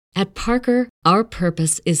At Parker, our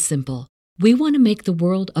purpose is simple. We want to make the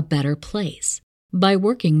world a better place by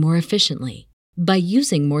working more efficiently, by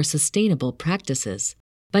using more sustainable practices,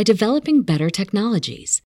 by developing better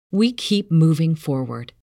technologies. We keep moving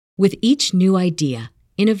forward. With each new idea,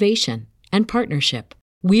 innovation, and partnership,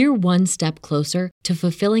 we're one step closer to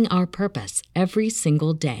fulfilling our purpose every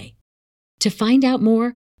single day. To find out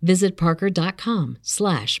more, visit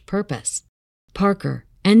parker.com/purpose. Parker,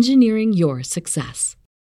 engineering your success.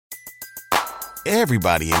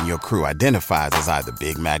 Everybody in your crew identifies as either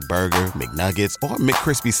Big Mac Burger, McNuggets, or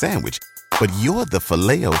McCrispy Sandwich. But you're the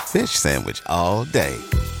Filet-O-Fish Sandwich all day.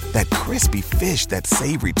 That crispy fish, that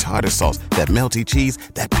savory tartar sauce, that melty cheese,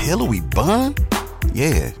 that pillowy bun.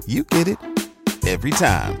 Yeah, you get it. Every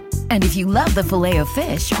time. And if you love the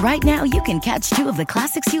Filet-O-Fish, right now you can catch two of the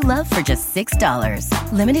classics you love for just $6.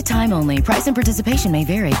 Limited time only. Price and participation may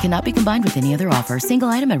vary. Cannot be combined with any other offer. Single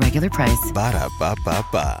item at regular price.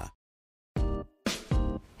 Ba-da-ba-ba-ba.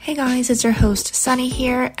 Hey guys, it's your host Sunny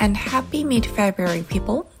here, and happy mid-February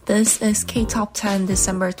people. This is K-Top 10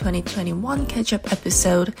 December 2021 catch-up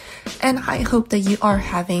episode, and I hope that you are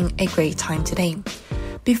having a great time today.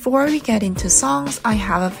 Before we get into songs, I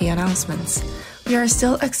have a few announcements. We are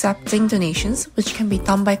still accepting donations, which can be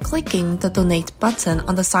done by clicking the donate button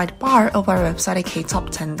on the sidebar of our website at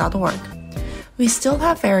ktop10.org. We still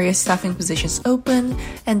have various staffing positions open,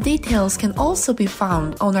 and details can also be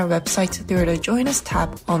found on our website through the Join Us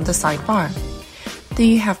tab on the sidebar. Do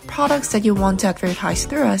you have products that you want to advertise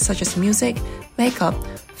through us, such as music, makeup,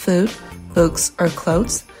 food, books, or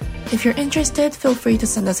clothes? If you're interested, feel free to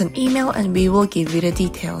send us an email and we will give you the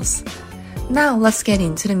details. Now let's get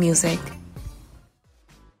into the music.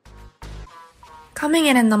 Coming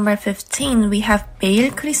in at number 15, we have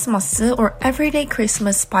매일 크리스마스 or Everyday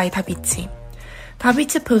Christmas by 다비치.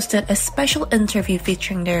 다비치 posted a special interview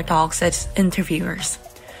featuring their dogs as interviewers.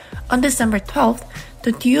 On December 12th,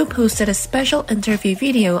 the duo posted a special interview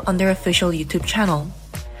video on their official YouTube channel.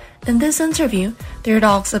 In this interview, their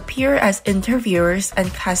dogs appear as interviewers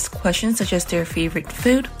and ask questions such as their favorite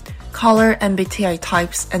food, color, MBTI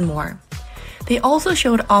types, and more. They also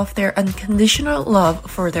showed off their unconditional love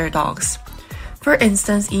for their dogs. For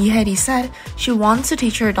instance, Lee said she wants to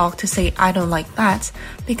teach her dog to say "I don't like that"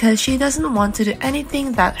 because she doesn't want to do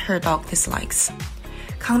anything that her dog dislikes.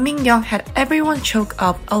 Kang Min-kyung had everyone choke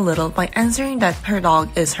up a little by answering that her dog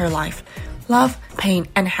is her life, love, pain,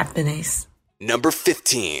 and happiness. Number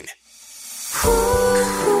 15.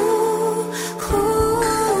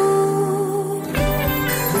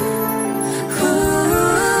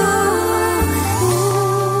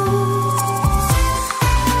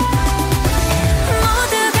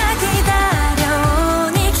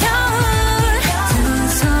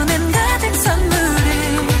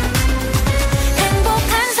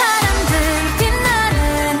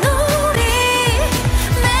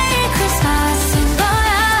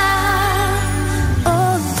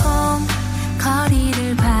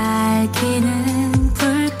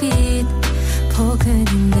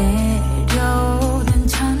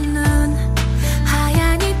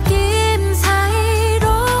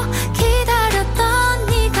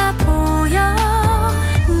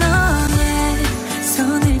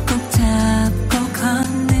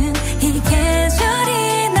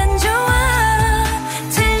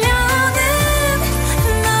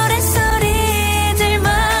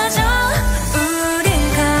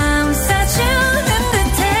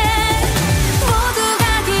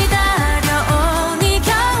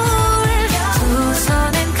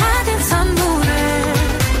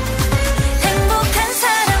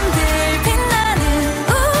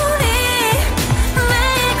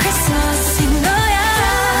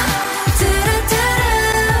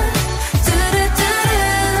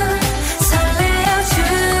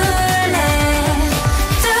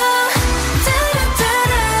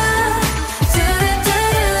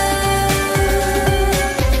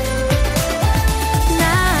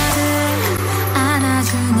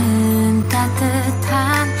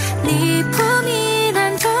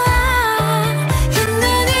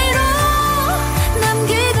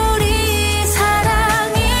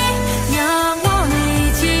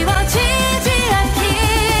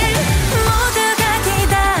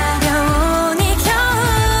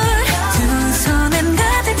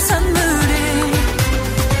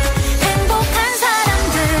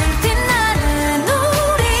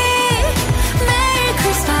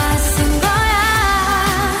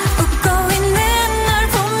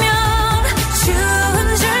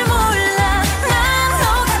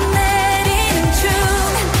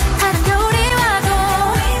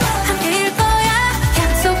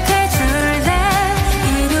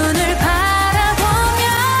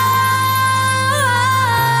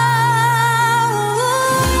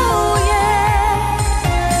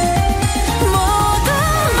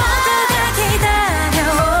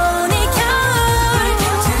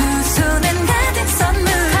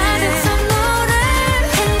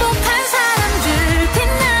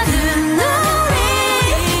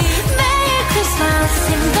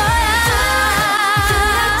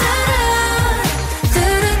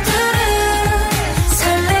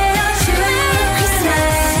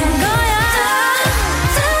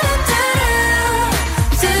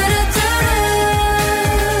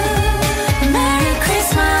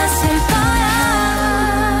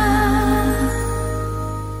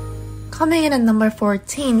 in at number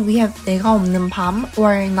 14, we have 내가 없는 밤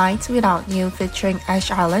or Night Without You featuring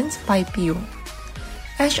Ash Island by Bio.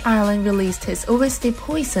 Ash Island released his OST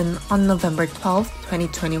Poison on November 12,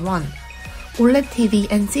 2021. OLED TV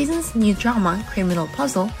and Season's new drama Criminal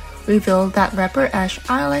Puzzle revealed that rapper Ash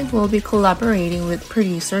Island will be collaborating with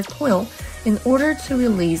producer Toil in order to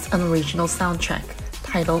release an original soundtrack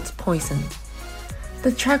titled Poison.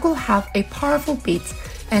 The track will have a powerful beat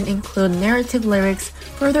and include narrative lyrics,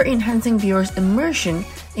 further enhancing viewers' immersion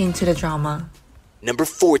into the drama. Number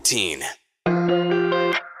 14.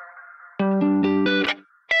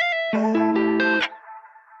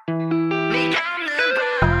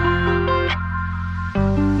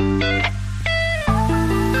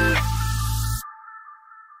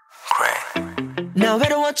 나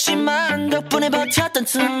외로웠지만 덕분에 버텼던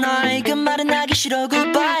tonight 그 말은 하기 싫어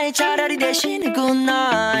goodbye 차라리 대신에 good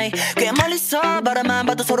night 꽤 멀리서 바라만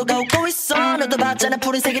봐도 서로가 웃고 있어 너도 봤잖아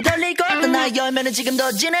푸른색이 들리고 나 열면은 지금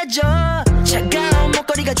더 진해져 차가운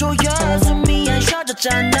목걸이가 조여 숨이 안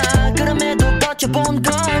쉬어졌잖아 그럼에도 버텨본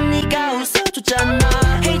건 네가 웃어줬잖아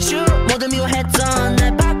Hate you 모두 미워했던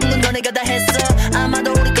날 바꾸는 거 내가 다 했어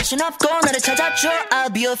아마도 우리 끝은 없고 나를 찾아줘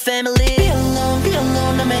I'll be your family Be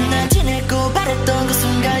alone 나 맨날 지내고 바랬던 그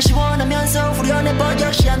순간 시원하면서 후련해버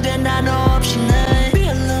역시 안 돼 난 없이 날 Be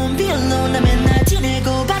alone 나 맨날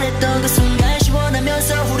지내고 바랬던 그 순간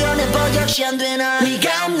시원하면서 후련해버 역시 안 돼 난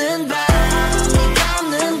네가 없는 밤 네가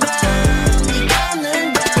없는 밤 네가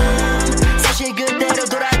없는 밤 사실 그대로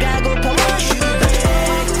돌아가고파 want you back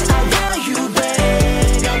I want you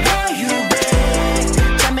back I want you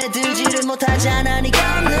back 잠에 들지를 못하잖아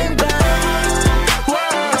네가 없는 밤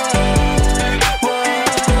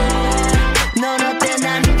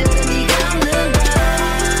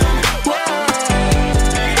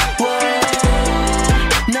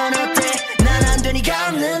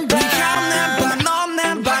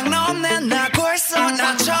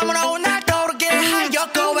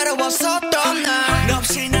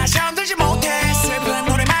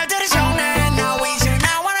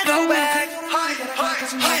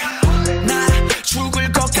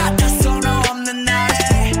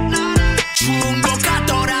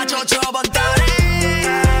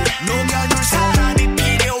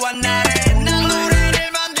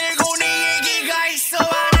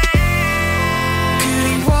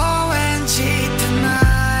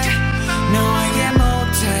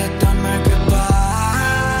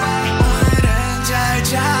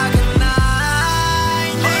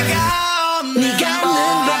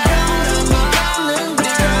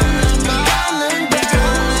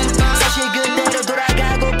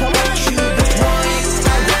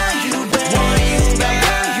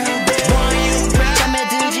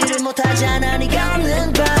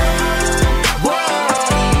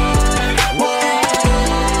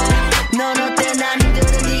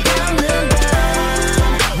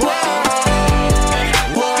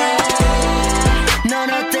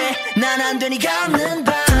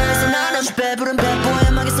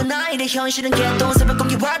현실은 개똥 새벽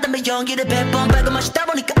공기와 담배 연기를 100번 빨고 마시다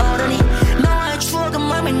보니까 어른이 너와의 추억은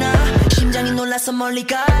멈이나 심장이 놀라서 멀리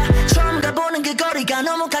가 처음 가보는 그 거리가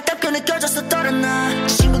너무 가깝게 느껴져서 떨어나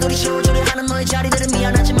친구들이 쇼조를 하는 너의 자리들은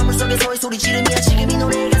미안하지만 물속에서의 소리 지름이야 지금 이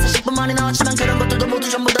노래에 가사 10분 만에 나왔지만 그런 것들도 모두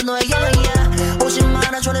전부 다 너의 영향이야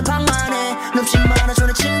 50만 원의 방만에 눕지만 원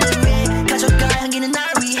전에 침대 위에 가져갈 향기는 날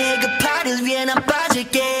위해 그 파리를 위해 난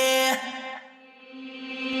빠질게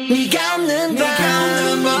네가 없는 밤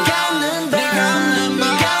네가 없는 밤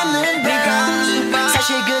네가 없는 밤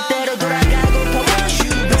사실 그대로 돌아가고파 want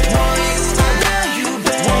you back I want you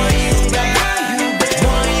back I want you back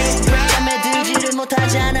잠에 들지를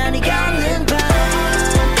못하잖아 네가 없는 밤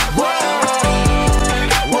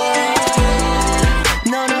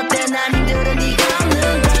넌 어때 난 힘들어 네가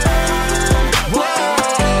없는 밤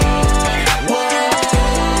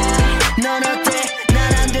넌 어때 난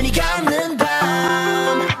안 돼 네가 없는 밤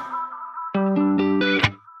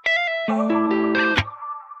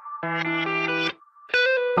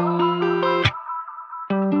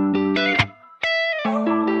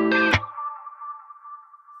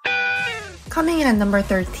Coming in at number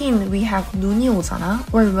 13, we have 눈이 오잖아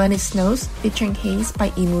or When It Snows featuring Haze by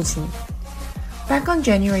Imujin. Back on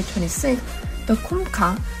January 26th, the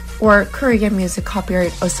KOMCA or Korean Music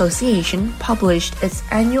Copyright Association published its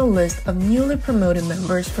annual list of newly promoted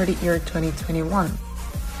members for the year 2021.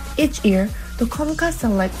 Each year, the KOMCA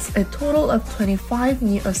selects a total of 25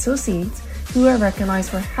 new associates who are recognized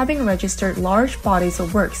for having registered large bodies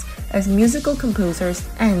of works as musical composers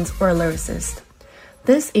and/or lyricists.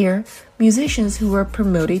 This year, musicians who were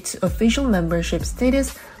promoted to official membership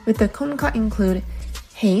status with the KOMCA include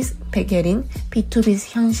Haze, 백예린, B2B's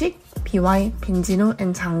현식, BY, 빈진호,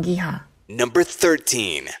 and 장기하. Number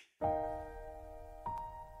 13.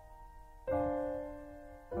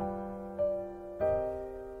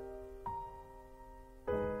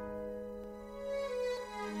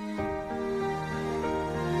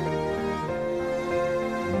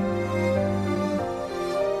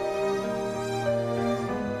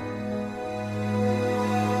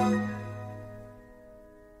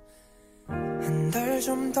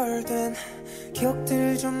 좀 덜 된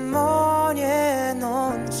기억들 좀 머리에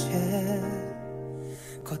넣은 채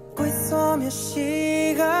걷고 있어 몇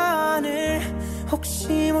시간을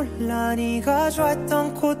혹시 몰라 네가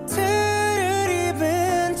좋아했던 코트를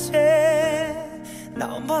입은 채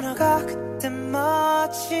나온 번호가 그때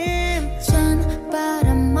마침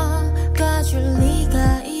찬바람 막아줄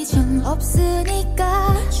리가 이젠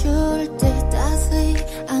없으니까 추울 때 따스히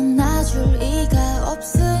안아줄 리가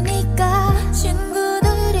없으니까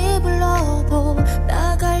친구들이 불러보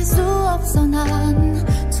나갈 수 없어 난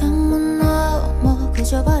창문 너머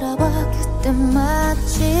그저 바라봐 그때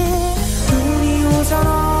마치 눈이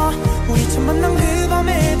오잖아 우리 처음 만난 그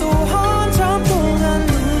밤에도 한참 동안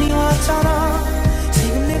눈이 왔잖아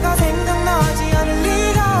지금 내가 생각나지 않을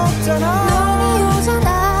리가 없잖아 눈이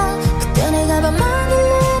오잖아 그때 내가 밤하늘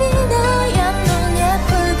내린 하얀 눈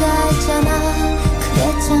예쁘다 했잖아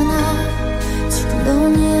그랬잖아 지금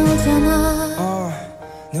눈이 오잖아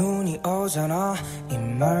눈이 오잖아 이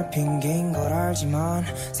말 핑계인 걸 알지만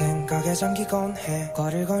생각에 잠기곤 해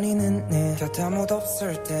거리를 거니는 내 곁에 아무도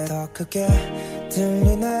없을 때 더 크게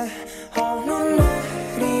들리네 눈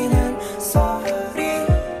내리는 소리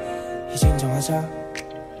이제 인정하자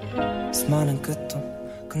수많은 끝도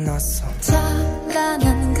끝났어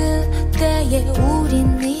찬란한 그때의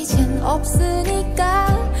우린 이젠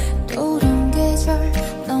없으니까 또오른 계절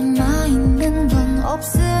남아있는 건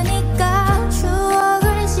없으니까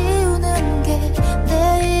추억을 지우는 게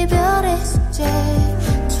내 이별의 숙제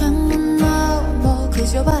창문 넘어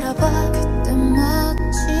그저 바라봐 그때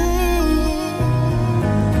마치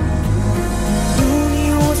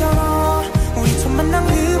눈이 오잖아 우리 처음 만난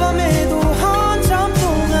그 밤에도 한참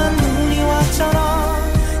동안 눈이 왔잖아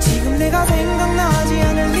지금 내가 생각나지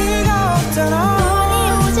않을 리가 없잖아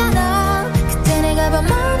눈이 오잖아 그때 내가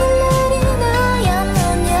밤하늘 내린 하얀 눈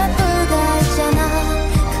예쁘다 했잖아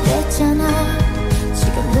그랬잖아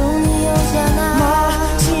지금 눈이 오잖아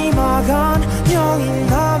마지막 안녕이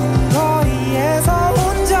남은 거리에서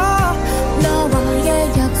혼자 너와의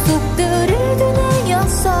약속들을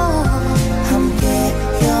되뇌었어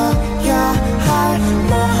함께여야 할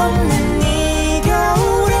마음은 이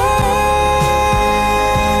겨울에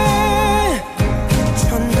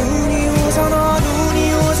전 눈이 오잖아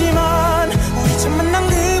눈이 오지만 우리 처음 만난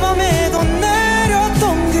그 밤에도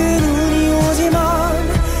내렸던 그 눈이 오지만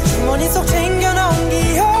주머니 속 챙겨놓은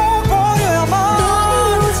기억 버려야만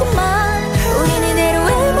눈이 오지만 우린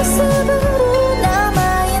이대로의 모습으로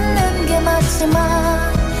남아있는 게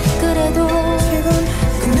맞지만 그래도 지금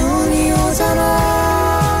그 눈이 오잖아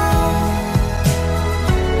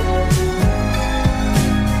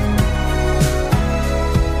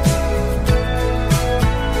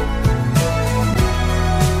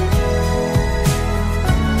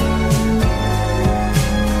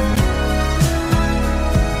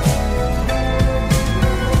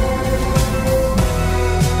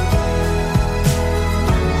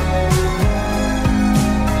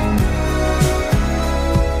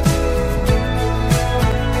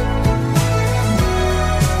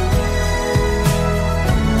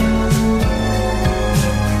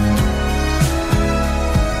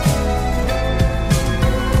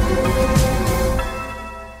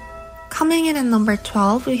Coming in at number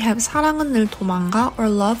 12, we have 사랑은 늘 도망가 or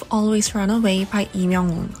Love Always Run Away by Lee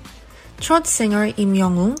Myung-woong. Trot singer Lee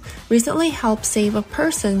Myung-woong recently helped save a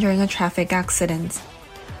person during a traffic accident.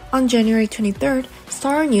 On January 23rd,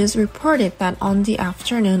 Star News reported that on the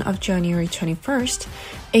afternoon of January 21st,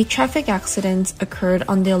 a traffic accident occurred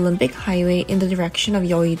on the Olympic Highway in the direction of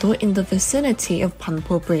Yeouido in the vicinity of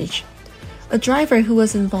Banpo Bridge. A driver who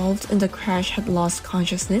was involved in the crash had lost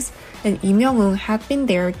consciousness, and Lee Myung-woong had been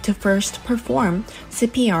there to first perform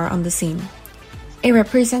CPR on the scene. A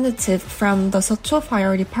representative from the Seocho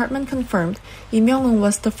Fire Department confirmed Lee Myung-woong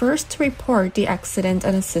was the first to report the accident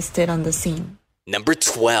and assisted on the scene. Number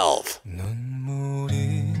 12.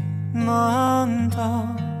 눈물이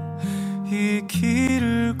난다 이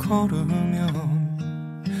길을 걸으면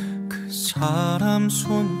그 사람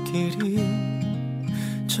손길이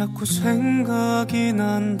자꾸 생각이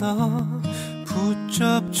난다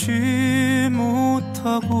붙잡지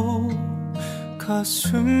못하고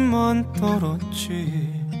가슴만 떨었지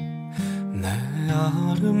내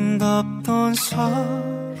아름답던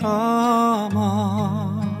사람아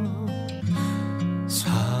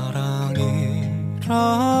사랑이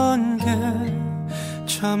게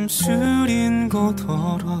참 쓰린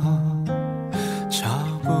거더라.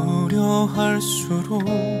 잡으려 할수록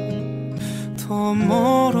더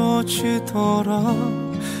멀어지더라.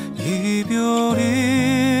 이별이란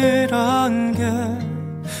게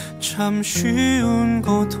참 쉬운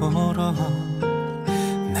거더라.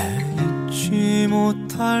 내 잊지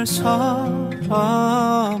못할 사람아.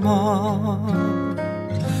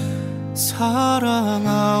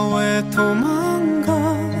 사랑아 왜 도망가.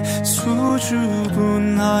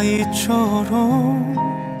 수줍은 아이처럼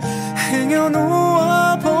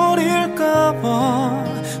행여놓아 버릴까봐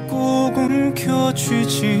꼭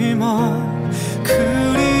움켜쥐지만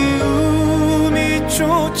그리움이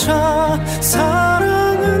쫓아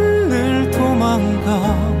사랑은 늘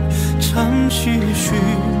도망가. 잠시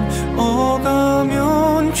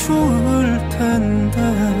쉬어가면 좋을 텐데.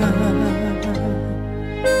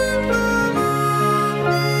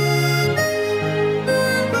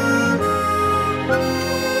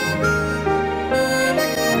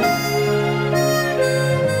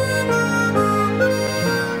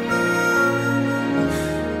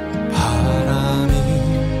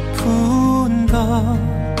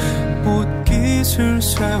 옷깃을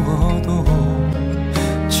세워도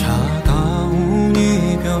차가운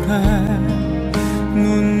이별에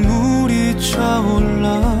눈물이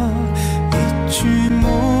차올라. 잊지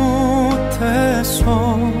못해서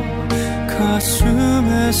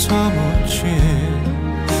가슴에 사무친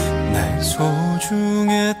내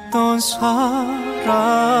소중했던 사람아.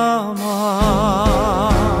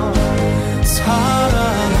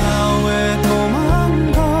 사랑아 왜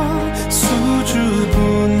도망가.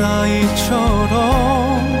 수줍은 아이처럼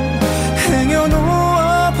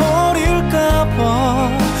행여놓아 버릴까봐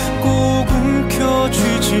꼭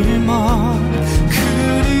움켜쥐지만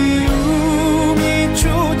그리움이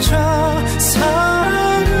쫓아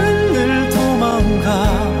사랑은 늘 도망가.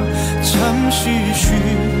 잠시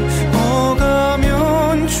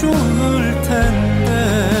쉬어가면 좋을 텐데.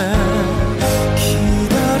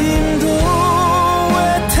 기다림도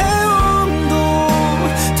애태움도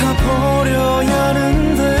다 버려야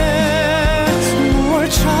하는데 뭘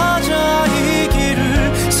찾아 이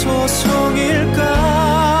길을 서성일까.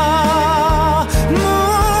 뭘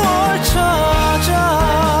찾아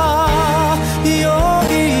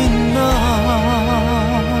여기 있나.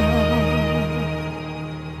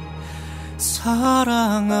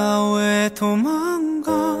 사랑아 왜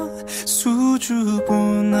도망가.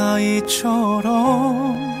 수줍은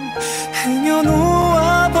아이처럼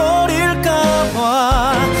행여놓아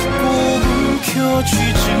버릴까봐 꼭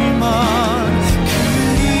움켜쥐지만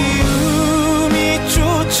그리움이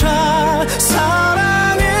쫓아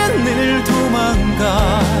사랑은 늘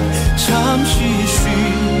도망가. 잠시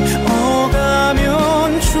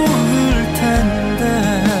쉬어가면 좋을 텐데.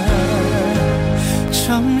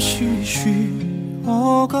 잠시 쉬어가면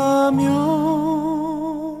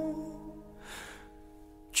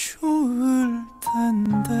좋을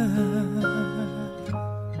텐데.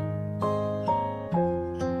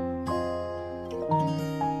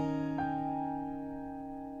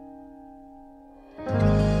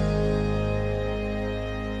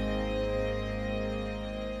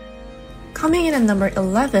 Coming in at number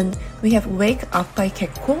 11, we have Wake Up by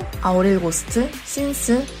Gekko, 아오릴 고스트,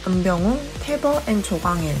 신스, 은병우, 태버, and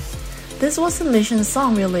조광일. This was a mission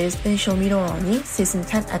song released in 쇼미더머니 Season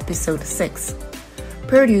 10 Episode 6.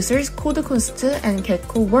 Producers Code Kunst and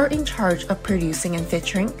Gekko were in charge of producing and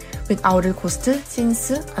featuring with 아오릴 고스트,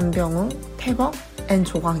 신스, 은병우, 태버, and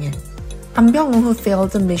조광일. An-byung-woo, who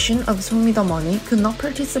failed the mission of 쇼미더머니, could not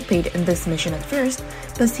participate in this mission at first,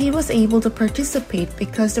 but he was able to participate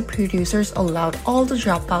because the producers allowed all the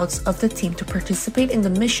dropouts of the team to participate in the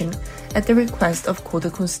mission at the request of Code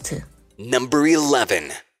Kunst. Number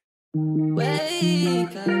 11.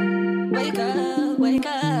 Wake up, wake up, wake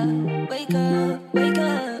up, wake up, wake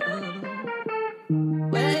up.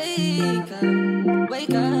 Wake up,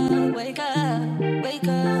 wake up, wake up, wake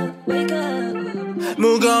up, wake up.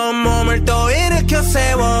 무거운 몸을 또 일으켜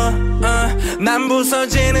세워 난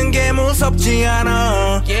부서지는 게 무섭지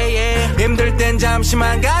않아 힘들 땐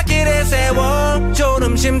잠시만 갓길에 세워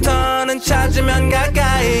졸음 쉼터는 찾으면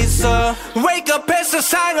가까이 있어 Wake up 해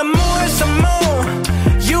세상은 무에서 무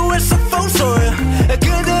유에서 fool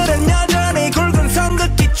그들은 여전히 굵은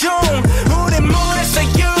선긋기 중 우린 무에서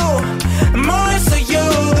유 무에서 유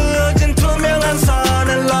그어진 투명한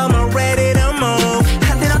선을 넘어 ready to move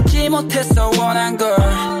한들 얻지 못했어 원한 걸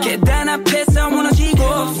계단 앞에서 무너지고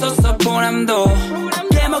없었어 보람도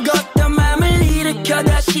빼먹었던 맘을 일으켜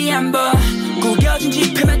다시 한번 구겨진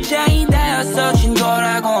지폐 맞장이 닿아서 진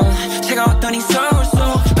거라고 차가웠던 이 서울 속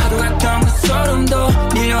파도 같던 그 소름도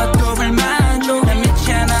밀려와 또 불만족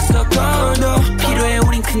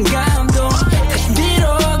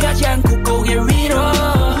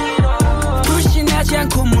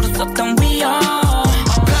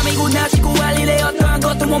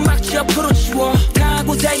지워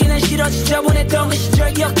강하고 달기는 싫어 진짜 원했던 그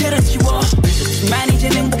시절 기억들은 지워 만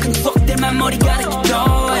이젠 행복한 추억들만 머리 가득히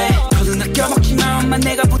더해 거듭나 껴먹지만 엄마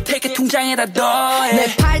내가 보탤게 통장에다 넣어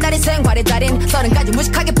내 팔다리 생활의 달인 30까지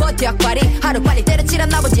무식하게 버텨 약발이 하루빨리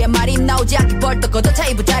때려치란 아버지의 말이 나오지 않게 벌떡 걷어차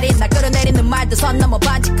이부자리 날 끌어내리는 말도 선 넘어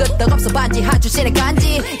반지 끄떡없어 반지 한 주신의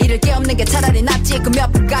간지 이를 게 없는 게 차라리 낫지 그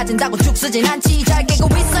몇 푼 가진다고 죽쓰진 않지 잘 깨고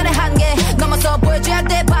윗선의 한계 넘어서 보여줘야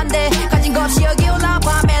돼 반대 가진 거 없이 여기 올라와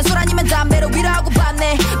밤엔 술 아니면 담배로 위로하고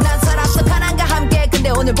받네 난 살았어 가난과 함께 근데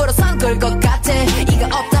오늘부로선 그럴 것 같아 이가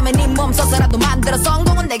없다면 네 몸 써서라도 만들어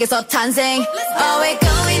성공은 내게서 탄생 Oh wake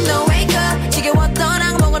up we no wake up 지겨웠던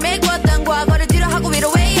악몽을 메꿨던 과거를 뒤로하고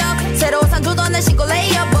위로 way up 새로 산 조던을 신고 lay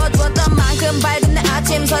up 어두웠던 만큼 밝은 내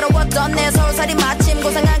아침 서러웠던 내 서울살이 마침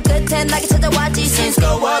고생한 끝에 나게 찾아왔지 Since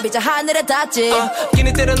go up 이제 하늘에 닿지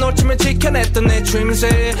끼니 때려 놓치면 지켜냈던 내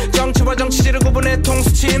추임새 정치와 정치질을 구분해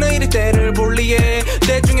통수치는 이리 때를 분리해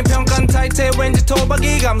대중의 평가는 타이트해 왠지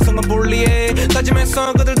토박이 감성은 불리해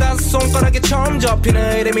다짐했어 그들 다 손가락에 처음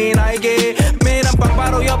접히는 이름이 나에게 매일 한방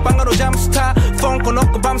바로 옆방으로 잠수타 펑크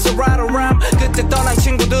놓고 밤새 right around 그때 떠난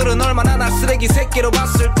친구들은 얼마나 나 쓰레기 새끼로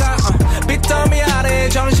봤을까 빚더미 아래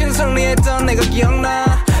정신 승리했던 내가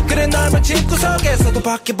기억나 그래 넓은 집구석에서도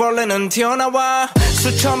바퀴벌레는 튀어나와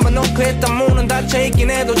수천만 노크했던 문은 닫혀있긴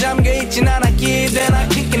해도 잠겨있진 않아 기대나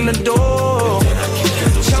킥기는도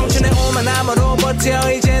청춘의 오만함으로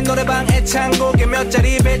버텨 이제 노래방 애창곡에 몇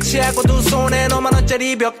자리 배치하고 두 손에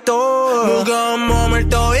 5만원짜리 벽돌 무거운 몸을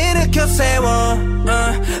또 일으켜 세워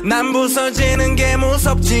난 부서지는 게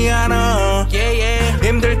무섭지 않아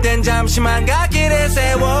힘들 땐 잠시만 갓길에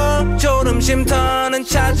세워 졸음 쉼터는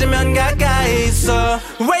찾으면 가까이 있어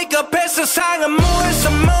Wake up 세상은 무에서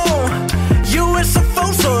무 유에서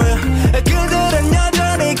fool 그들은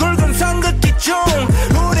여전히 굵은 선긋기 중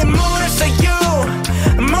우린 무에서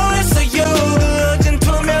you 무에서 you 그 어진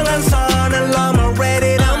투명한 선을 넘어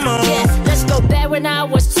ready to move Yeah, let's go back when I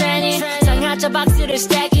was 20 상하차 박스를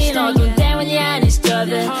stacking 어두운 때문이 아닌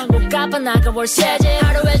스터드 못 갚아 나가 월세제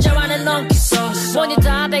하루에 저만은 넘기서 모니터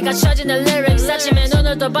앞에 갇혀지는 lyrics 아침에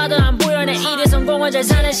눈을 떠봐도 안 보여 내 일이 성공을 잘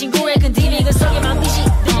사는 친구의 큰 TV 그 속에만 빛이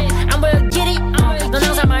안 보여 길이 넌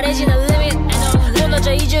항상 말해지는 limit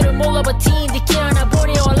무너져 이주를 몰라 버틴 뒤길 하나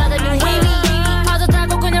보니 올라다닌 위위 파도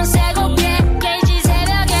타고 그냥 새곡해 게이지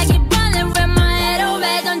새벽에 기반을 왜 마해로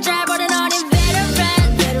왜던 잘 버린 어린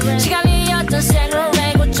veteran 지갑이었던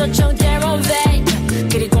생로랭 고초청 대로베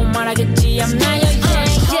그리고 말하겠지 I'm not your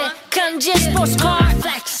yeah 금지의 스포츠카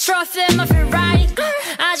트로피 my Ferrari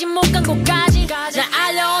아직 못 간 곳까지 날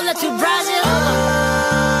알려올라 to Brazil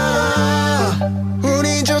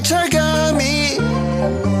우린 쫓아감이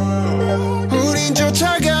우린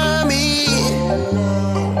쫓아감이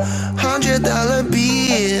 $100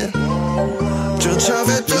 bill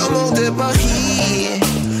쫓아뱉던 모델 바퀴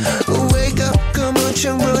Wake up 검은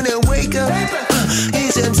창문에 wake up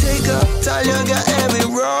이젠 take up 달려가 every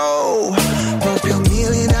row 목표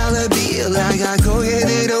 $1,000,000 bill 나가 고개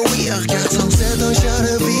들어 위에 가성 세던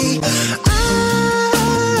셔터비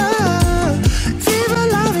Viva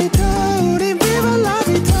la vida 우린 Viva la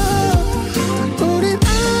vida 우린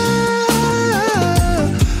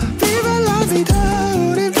Viva la vida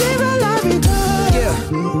우린 Viva la vida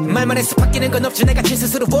말만 해서 바뀌는 건 없지 내가 제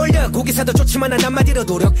스스로 올려 고기사도 좋지만 난 한마디로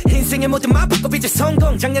노력 인생의 모든 맛 바꿔 빚을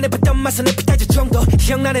성공 작년에 봤던 맛은 에피타이저 정도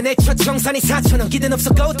기억나는 내 첫 정산이 4,000원 기대는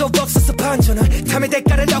없었고 또 없었어 반전원 탐의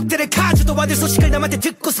대가를 억대를 가져도 와들 소식을 남한테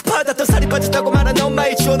듣고서 받았던 살이 빠졌다고 말한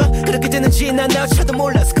엄마의 전화 그렇게 되는지 난 나조차도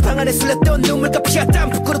몰랐어 그 방 안에 쓸렸던 눈물과 피와 땀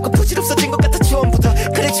부끄럽고 부질없어진 것 같아 전부 다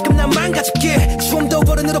그래 지금 난 망가질게 좀 더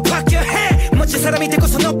어른으로 바뀌어야 해 멋진 사람이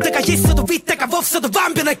되고선 없다가 있어도 있다가 없어도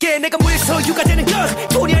완변할게 내가 뭘 소유가 되는 것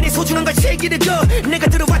돈이 아닌 소중한 걸 새기는 거 내가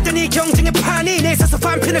들어왔던 이 경쟁의 판이 내 서서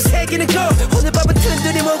반편을 새기는 거 오늘 밤은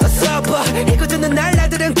든든히 먹었어 봐 이거 듣는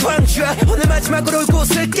날라들은 광주 오늘 마지막으로 울고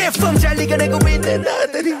쓸게 폼 잘 이겨내고 있는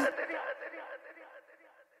아들이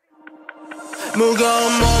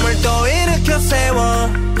무거운 몸을 또 일으켜 세워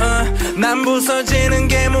난 부서지는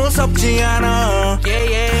게 무섭지 않아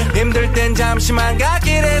힘들 땐 잠시만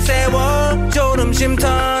갓길에 세워 졸음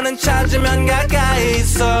쉼터는 찾으면 가까이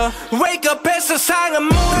있어 Wake up 세상은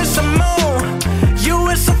무에서 무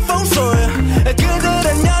유에서 fool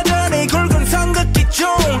그들은 여전히 굵은 선긋기 중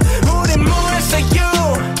우린 무에서 you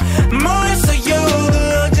무에서 you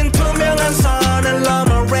그 어진 투명한 선을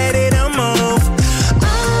넘어 ready to move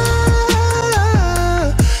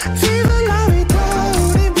Viva la vida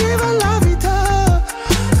우린 Viva la vida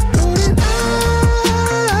우린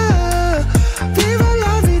Viva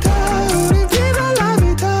la vida 우린 Viva la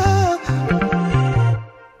vida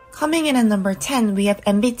Coming in at number 10, we have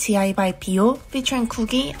MBTI by Bio featuring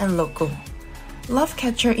Cookie and Loco. Love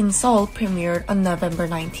Catcher in Seoul premiered on November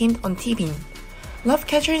 19th on TVN. Love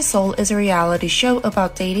Catcher in Seoul is a reality show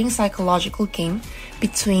about dating psychological game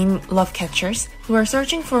between love catchers who are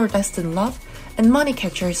searching for destined love and money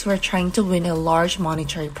catchers who are trying to win a large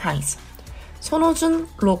monetary prize. 손호준,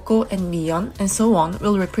 Rocco, and Miyeon, and so on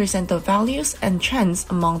will represent the values and trends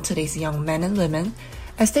among today's young men and women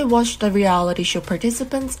as they watch the reality show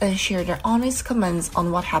participants and share their honest comments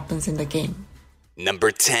on what happens in the game.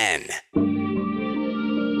 Number 10.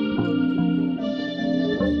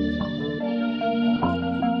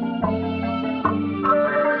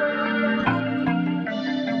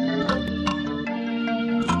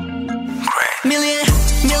 Million,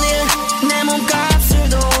 million, 내 몸값을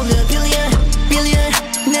더 올려 Billion, billion,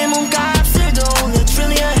 내 몸값을 더 올려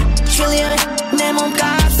Trillion, trillion, 내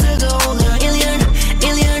몸값을 더 올려 Alien,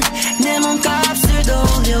 alien, 내 몸값을 더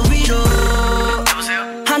올려 위로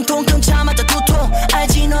한 통 끊자마자 두 통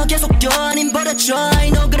알지 너 계속 연인 버렸죠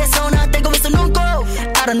I know 그래서 나 떼고 있어 눈꼭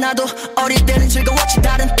알아 나도 어릴 때는 즐거웠지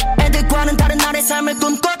다른 애들과는 다른 나의 삶을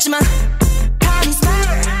꿈꿨지만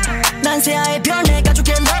난 새하의 변해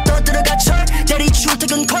가족의 러도 들어가 철 대리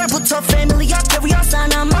출퇴근 콜부터 패밀리 업 carry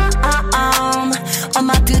사나마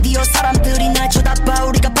엄마 드디어 사람들이 날 쳐다봐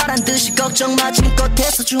우리가 바란 듯이 걱정 마 지금껏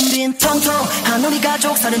했어 준비는 통통한 우리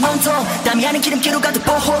가족 사는 온통 땀이 아닌 기름기로 가득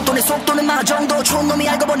보호 돈의 속도는 마하 정도 좋은 놈이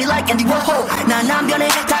알고 보니 like Andy Warhol 난 안 변해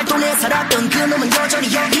달돈에 살았던 그 놈은 여전히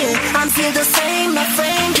여기에 I'm still the same my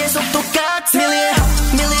frame 계속 똑같아 Million,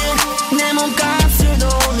 million 내 몸값을 더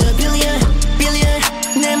올려 Billion, billion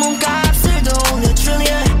내 몸값을 더 올려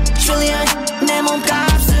Trillion, trillion 내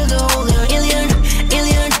몸값을 더 올려 Alien,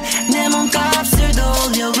 alien 내 몸값을 더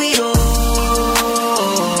올려 위로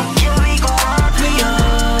Here we go up 위로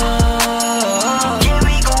Here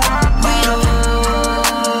we go up 위로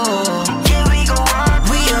Here we go up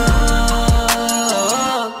위로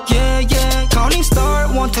Yeah yeah Counting star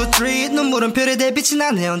 1, 2, 3 눈물은 별에 대해 빛이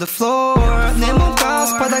나네 on the floor 내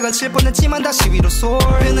몸값 바닥을 칠 뻔했지만 다시 위로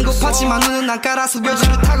soar 배는 고팠지만 눈은 안 깔아서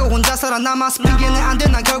외주를 타고 혼자 살아남아서 핑계는 안 돼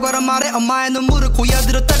난 결과를 말해 엄마의 눈물을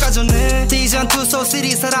고여들었다가 전에 Season 2 so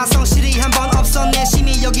city 살아 성실히 한 번 없었네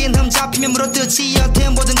심히 여긴 흠 잡히면 물어뜯지 여태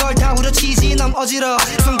모든 걸 다 후려치지 넌 어지러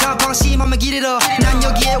순간 방심하면 길 잃어 난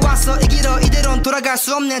여기에 왔어 이기러 이대로는 돌아갈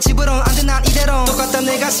수 없네 집으로는 안 돼 난 이대로 똑같다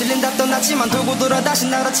내가 실린다 떠났지만 돌고 돌아 다시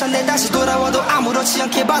나로 찾네 다시 돌아와도 아무렇지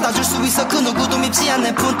않게 받아줄 수 있어 그 누구도 밉지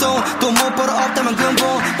않네 푼돈 또 못 벌어 없다면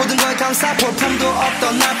근본 모든 걸 감사 볼품도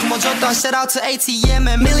없던 날 품어줬던 Shout out to ATM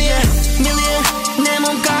and Million, million 내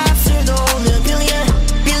몸값을 더 올려 Billion,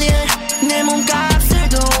 billion 내 몸값을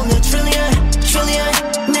더 올려 Trillion, trillion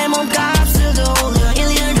내 몸값을 더 올려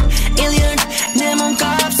Alien, alien 내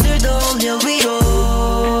몸값을 더 올려 위로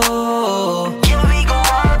Here we go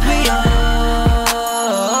up 위로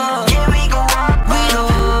Here we go up 위로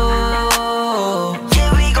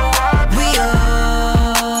Here we go up 위로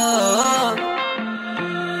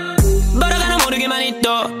벌어가나 모르게만 있도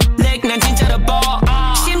난 진짜로 보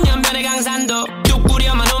 10년 변의 강산도 뚝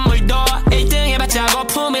뿌려만 눈물도 1등 해봤자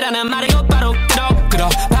거품이라는 말이 곧바로 끌어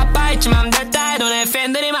바빠했지만 됐다 해도 내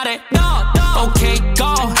팬들이 말해 No, okay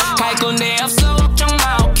go 갈 건데 없어 걱정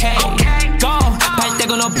마 okay go 발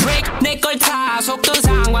떼고 no break 내 걸 타 속도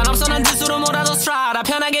상관없어 난 뜻으로 몰아도 strada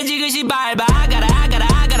편하게 지그시 밟아 I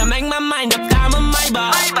gotta make my mind up 닮은 my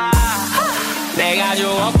vibe 내가 줘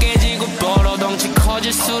어깨 지고 벌어 덩치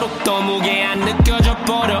커질수록 더 무게 안 느껴져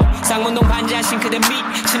버려 쌍문동 반지하 싱크대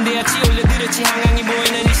밑 침대였지 올려드렸지 한강이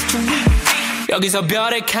보이는 이 스트릿 여기서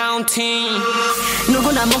별의 카운팅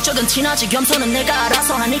누구나 목적은 친하지 겸손은 내가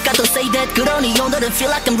알아서 하니까 don't say that 그러니 오늘은 feel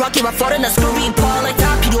like I'm rocky while falling and screwing part like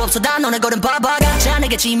다 필요 없어 다 너네 걸은 바바가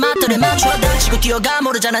자네겠지 맛들에 맞춰 치고 뛰어가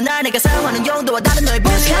모르잖아 날 내가 사용하는 용도와 다른 너의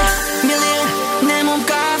부ska Million 내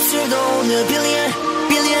몸값을 더 올려 Billion,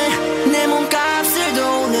 billion 내 몸값을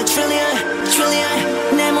더 올려 Trillion,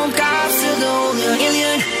 trillion 내 몸값을 더 올려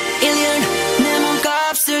Alien, alien 내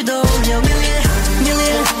몸값을 더 올려 Million,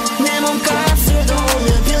 million 내 몸값을 더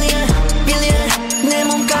올려 Billion, billion 내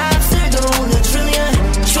몸값을 더 올려 Trillion,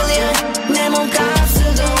 trillion 내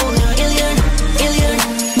몸값을 더 올려 Alien, alien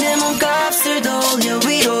내 몸값을 더 올려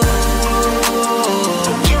위로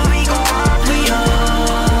Here we go up 위로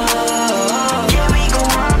Here we go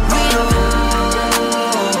up 위로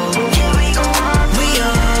Here we go up 위로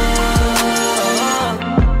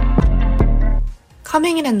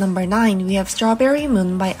Coming in at number 9, we have Strawberry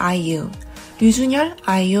Moon by IU. 유준열,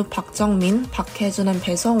 IU, Park Jungmin, Park Hae-jun, and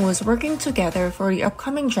Bae Sung-woo is working together for the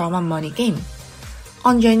upcoming drama Money Game.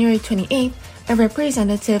 On January 28th, a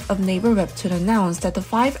representative of Naver Webtoon announced that the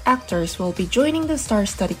 5 actors will be joining the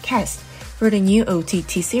star-studded cast for the new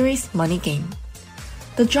OTT series Money Game.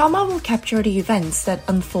 The drama will capture the events that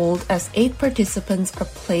unfold as 8 participants are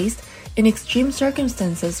placed in extreme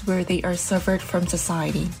circumstances where they are severed from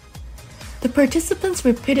society. The participants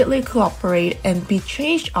repeatedly cooperate and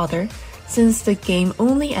betray each other since the game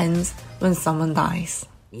only ends when someone dies.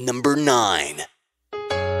 Number 9.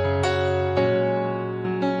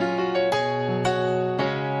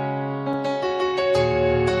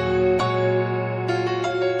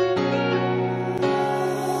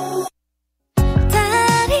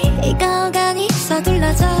 달이 익어가니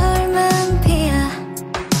서둘러 젊은 피야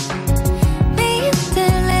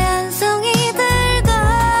밑들레 한 송이 들고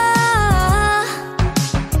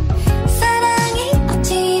사랑이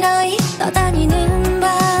어지러이 떠다니는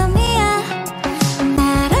밤이야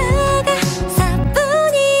나라가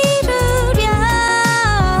사뿐히 이루렴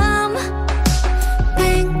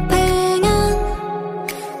팽팽한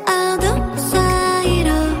어둠 사이로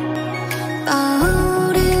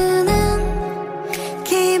떠오르는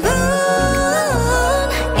기분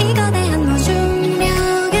이거대한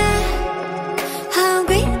무중력에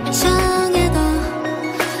허귀청해도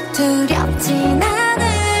두렵진 않을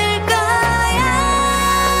거야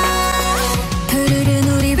푸르른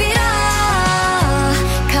우리 위로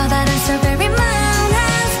커다란 strawberry moon 한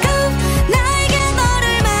scoop 나에게 너를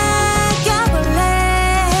맡겨볼래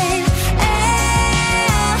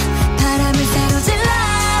바람을 새로 질러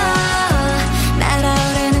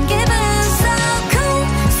날아오르는 기분 so cool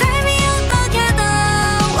삶이 어떻게도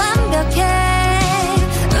완벽해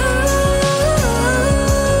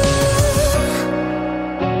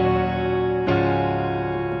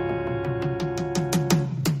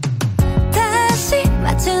다시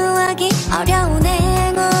마주하기 어려운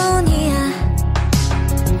행운이야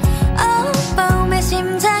봄의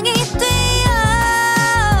심장이 뛰어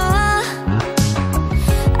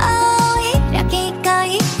오히려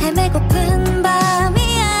기꺼이 헤매고픈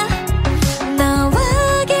밤이야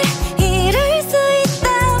너와 길 잃을 수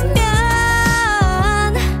있다면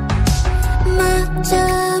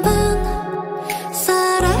맞잡은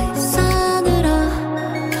서로의 손으로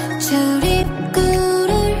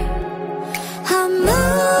출입구를 한문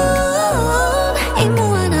이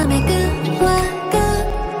무한함의 끝과 끝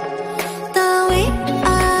더위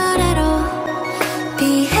아래로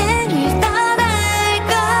비행을 떠날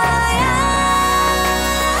거야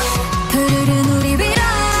푸르른 우리 위로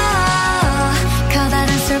커다란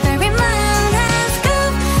strawberry moon 한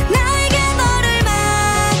scoop 나에게 너를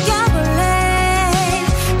맡겨볼래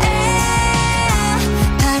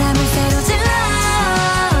바람을 새로 질러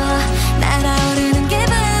날아오르는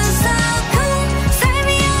기분 so cool 삶이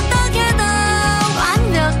어떻게도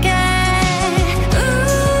완벽해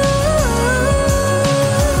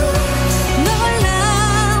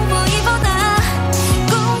놀라워 이보다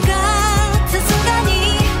꿈 같은 순간이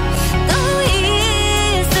또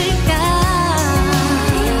있을까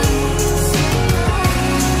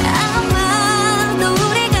아마도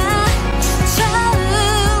우리가 처음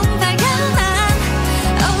발견한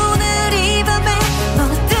오늘 이 밤의 모든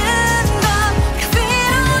건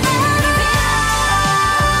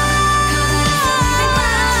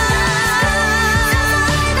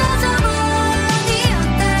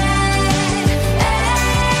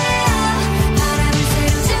바람을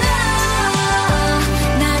새로 질러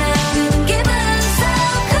날아오르는 기분 so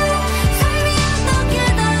cool 삶이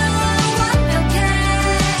어떻게도 완벽해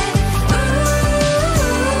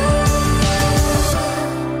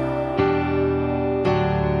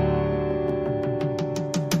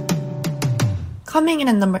Coming in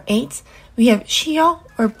at number 8, we have Shio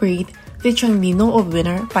or Breathe featuring Mino of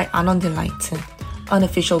Winner by Anon Delight,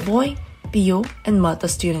 Unofficial Boy, Bio, and Mud the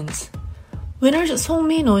Students. Winner's Song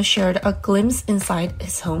Mino shared a glimpse inside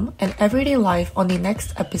his home and everyday life on the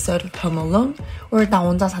next episode of Home Alone or 나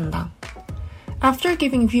혼자 산다. After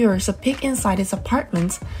giving viewers a peek inside his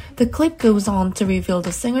apartment, the clip goes on to reveal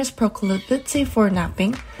the singer's proclivity for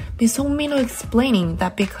napping, with Song Mino explaining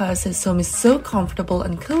that because his home is so comfortable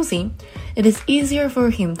and cozy, it is easier for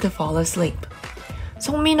him to fall asleep.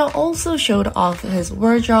 Song Mino also showed off his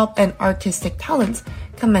wardrobe and artistic talents,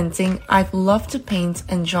 commenting, "I've loved to paint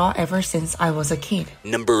and draw ever since I was a kid."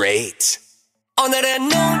 Number 8. 오늘은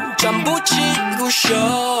눈 좀 붙이고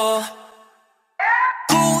쉬어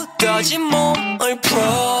굳어진 몸을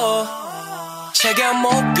풀어 차가운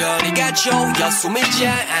목걸이가 조여 숨이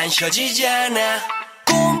잘 안 쉬어지잖아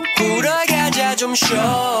꿈 꾸러 가자 좀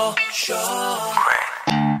쉬어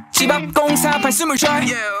집 앞 공사판 숨을 쉬어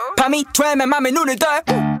밤이 되면 맘에 눈을 떠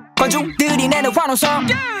관중들이 내는 환호성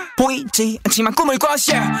보이지 않지만 꿈을 꿔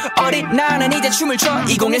어린 나는 이제 춤을 춰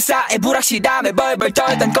 2014의 불확실함에 벌벌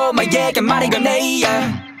떨던 꼬마에게 말인 거네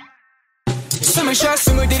숨을 쉬어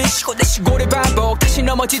숨을 들이쉬고 내쉬고를 반복 다시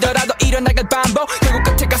넘어지더라도 일어나갈 반복 결국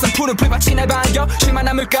끝에 가선 푸른 불밭이 날 반겨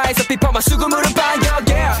쉴만한 물가에서 비퍼만 수금으로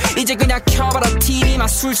반겨 yeah. 이제 그냥 켜봐라 TV만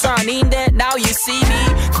술산인데 Now you see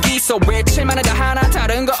me 거기서 외칠만한 다 하나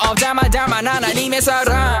다른 거 없자마자만 하나님의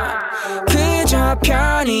사랑 그저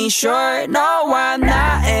편히 쉬어 너와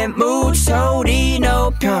나의 목소리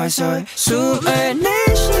높여서 숨을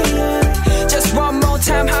내쉬어 Just one more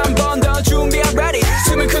time 한 번 더 준비 I'm ready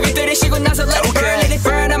숨을 크게 들이쉬고 나서 let it burn let it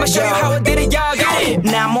burn I'ma show you how I did it y'all got it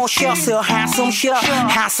나 못 쉬었어 한숨 쉬어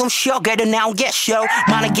한숨 쉬어 그래도 now get show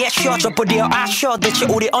많이 get show 저 버려 아쉬워 대체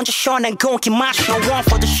우리 언제 쉬어 난 공기 마셔 One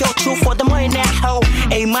for the show two for the money now ho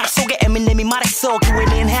에이 말 속에 에미넴이 말했어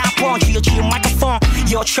기회는 한번 쥐어쥐어 마이크폰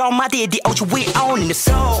Yo 처음 마디에 오지 we own in the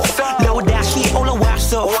soul 너 다시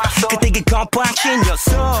올라왔어 그때 그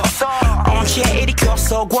건반치였어 언제 이리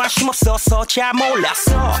컸어 관심 없어서 잘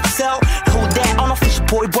몰랐어 So who that unofficial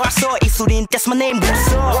boy 봤어 입술인 that's my name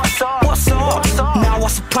What's up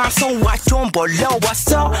나와서 방송 활동 벌러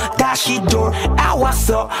왔어 다시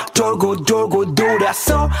돌아왔어 돌고 돌고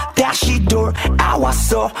돌았어 다시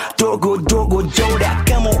돌아왔어 돌고 돌고 돌아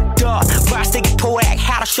Come on 더 발색이 포획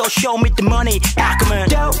How to show me the money 아까면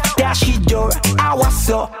또 다시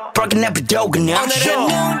돌아왔어 Broken every door 그냥 오늘은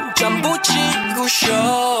눈 전부 치고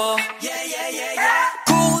쉬어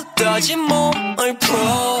굳어진 몸을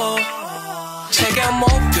풀어 차가운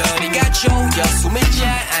목걸이가 조여 숨이 잘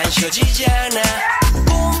안 쉬어지잖아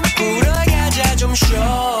꿈꾸러 가자 좀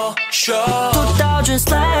쉬어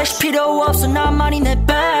 2000 필요 없어 나만이 내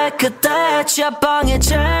백 그때 지하방에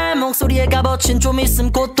제 목소리에 값어친 좀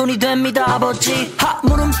있음 곧 돈이 됩니다 아버지 하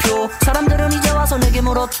물음표 사람들은 이제 와서 내게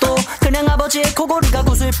물었도 그냥 아버지의 코골이가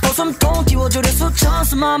구슬퍼 숨통 띄워주려 수천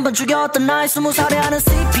수만 번 죽였던 나의 20살에 하는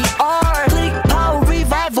CPR Click Power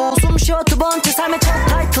Revival 숨 쉬어 두 번째 삶의 첫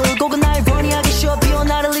타이틀 곡은 날 번이하기 쉬워 비워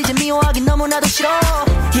나를 이제 미워하기 너무나도 싫어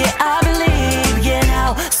Yeah I believe yeah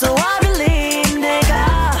now So I believe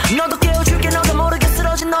내가 너도 깨워줄게 너도 모르게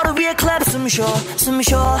쓰러진 너를 위해 clap 숨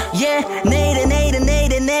쉬어 yeah 내일에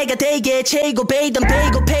내가 되게 최고 베이던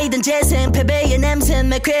베이고 페이던 재생 패배의 냄새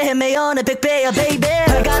매쾌해 매연의 100배야 baby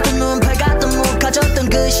밝았던 눈 밝았던 목 가졌던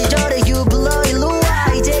그 시절의 유불러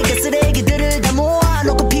일로와 이제 그 쓰레기들을 다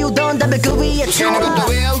모아놓고 피우던 담배 그 위에 쉬는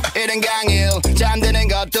것도 일 이른 강일 잠드는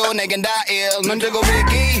것도 내겐 다 일 눈 뜨고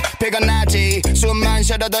위기 피곤하지 숨만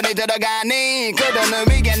쉬어도 니 들어가니 그러는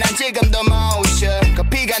위기에 난 지금도 motion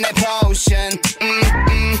커피가 내 potion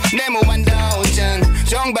내 무한도전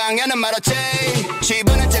정방에는 말았지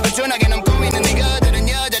 10분은 채고 준하게 넘고 있는 니가들은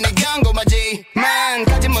여전히 경고하지만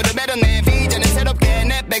가진 무릎에도 내 비전은 새롭게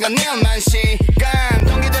내 백은 일만 시간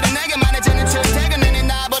동기들은 내게 말해주는 출퇴근은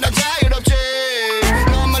나보다 자유롭지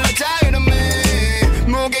넌 몰라 자유로움이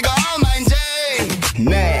무게가 얼마인지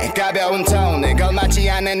내 가벼운 톤에 걸맞지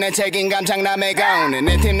않은 내 책임감 장남의 가운에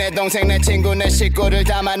내 팀 내 동생 내 친구 내 식구를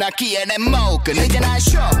담아놨기에 내 목은 이제 난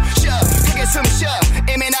쉬어 크게 숨쉬어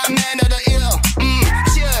이미 난 매너도 일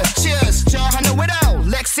Cheers 저 하늘 위로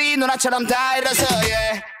렉시 누나처럼 다 일어서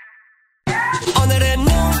yeah 오늘은 눈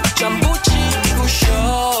전부 치고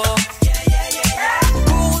쉬어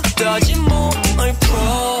굳어진 몸을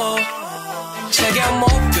풀어 차가운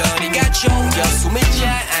목걸이가 조여 숨이 잘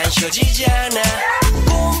안 쉬어지잖아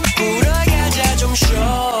꿈꾸러 가자 좀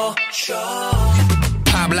쉬어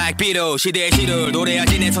Pop like Beatle 시대의 시를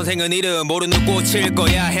노래하지 내 선생은 이름 모르는 꽃일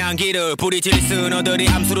거야 향기를 뿌리질 쓴 어들이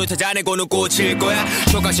암수를 찾아내고는 꽃일 거야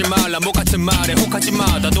쇼가지 말라 목같은 말에 혹하지 마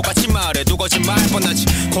다 똑같이 말해 두 거짓말 뻔하지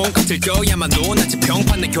공 같을 거야만 논하지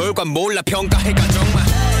평판 내 결과 몰라 평가해가 정말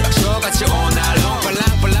저같이 all night long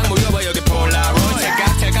빨랑빨랑 모여봐 여기 폴라로이드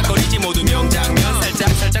찰칵찰칵거리지 모두 명장면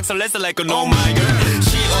살짝 설레서 like a no my girl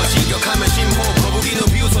시어 진격하면 심호 거북이는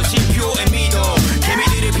비웃어 심표에 믿어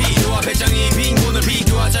개미들의 비교와 배짱이 빈곤을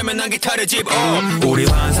비교하자면 난 기타를 집어 우리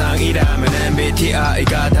환상이라면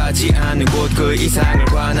MBTI가 닿지 않는 곳 그 이상을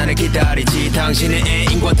관하는 기다리지 당신의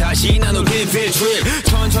애인과 다시 나눌 빈필 트립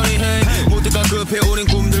천천히 해 모두가 급해 우린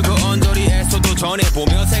꿈들 그 언저리에서도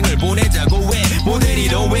전해보며 생을 보내자고 왜 모델이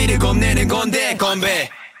너 왜 이리 겁내는 건데 건배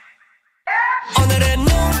오늘은 눈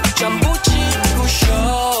전부 치고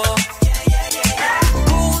쉬어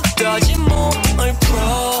굳어진 몸을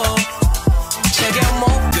풀어 차가운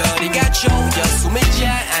목걸이가 조여 숨이 잘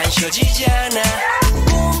안 쉬어지잖아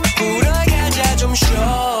꿈꾸러 가자 좀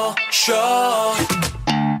쉬어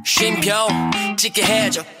쉼표 찍게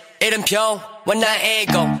해줘 이름표 나의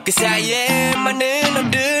ego 그 사이에 많은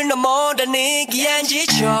놈들 너보다 느끼한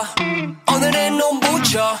지쳐 오늘은 눈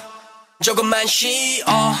붙여 조금만 쉬어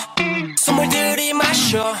숨을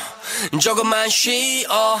들이마셔 조금만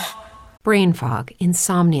쉬어 Brain fog,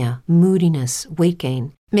 insomnia, moodiness, weight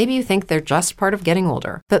gain. Maybe you think they're just part of getting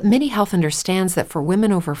older, but MIDI Health understands that for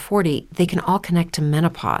women over 40, they can all connect to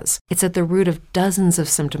menopause. It's at the root of dozens of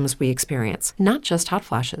symptoms we experience, not just hot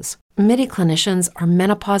flashes. MIDI clinicians are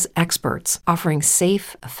menopause experts, offering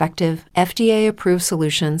safe, effective, FDA-approved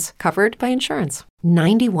solutions covered by insurance.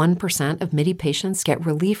 91% of MIDI patients get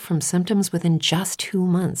relief from symptoms within just 2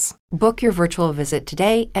 months. Book your virtual visit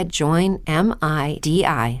today at joinmidi.com.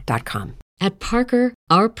 At Parker,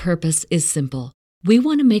 our purpose is simple. We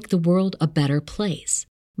want to make the world a better place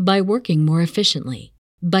by working more efficiently,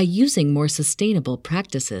 by using more sustainable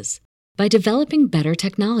practices, by developing better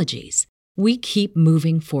technologies. We keep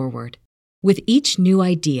moving forward. With each new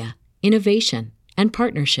idea, innovation, and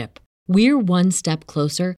partnership, we're one step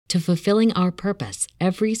closer to fulfilling our purpose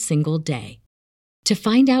every single day. To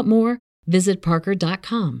find out more, visit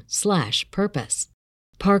parker.com/purpose.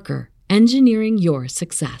 Parker, engineering your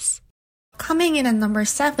success. Coming in at number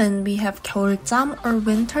 7, we have 겨울잠 or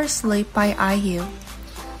Winter Sleep by IU.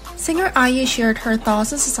 Singer IU shared her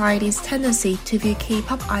thoughts on society's tendency to view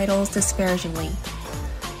K-pop idols disparagingly.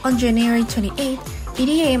 On January 28,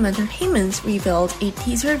 EDM Entertainment revealed a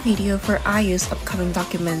teaser video for IU's upcoming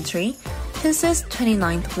documentary, Prince's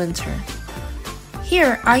 29th Winter.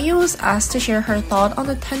 Here, IU was asked to share her thought on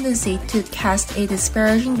the tendency to cast a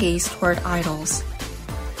disparaging gaze toward idols.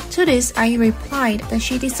 To this, IU replied that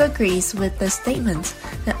she disagrees with the statement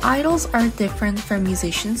that idols are different from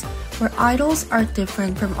musicians or idols are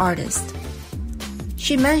different from artists.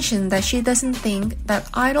 She mentioned that she doesn't think that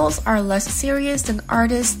idols are less serious than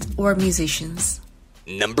artists or musicians.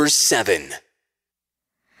 Number 7.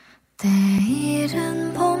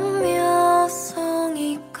 내일은 봄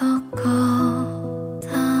여성이 꺾었다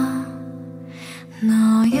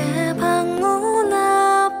너의 방문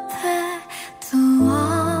앞에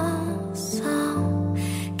두어서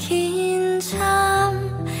긴 잠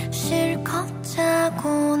실컷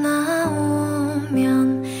자고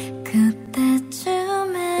나오면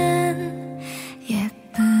그때쯤엔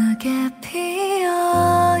예쁘게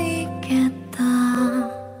피어있겠다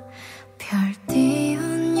별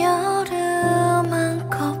띄운 여름 한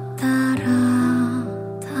컵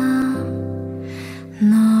따라다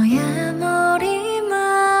너의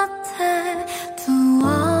머리맡에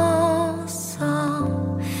두어서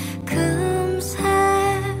금세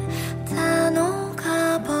다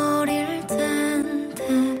녹아버릴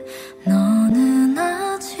텐데 너는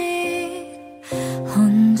아직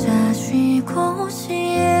혼자 쉬고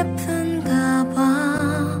싶은가 봐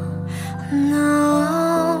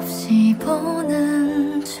너 없이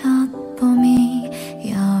보는 첫 봄이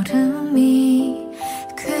여름이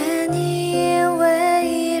괜히 왜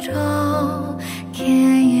이렇게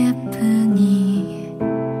예쁘니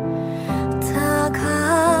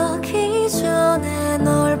다가기 전에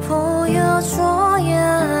널 보여줘야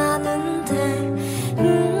하는데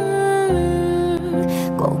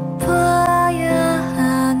꼭 봐야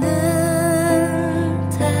하는데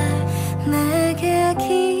내게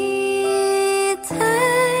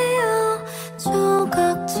기대어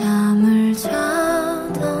조각잠을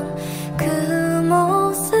자던 그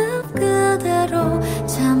모습 그대로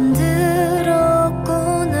잠들었구나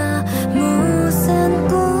무슨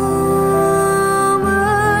꿈을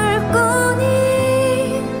꾸니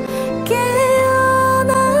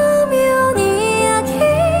깨어나면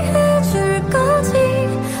이야기해줄 거지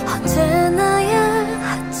언제나의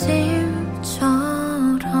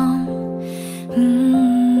아침처럼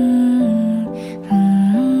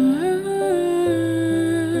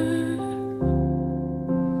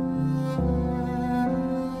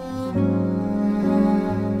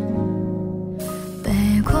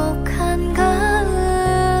빼곡한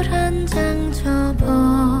가을 한 장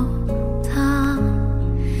저보다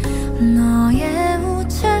너의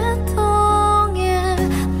우체통에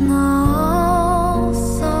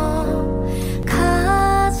넣었어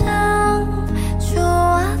가장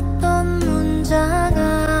좋았던 문장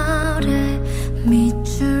아래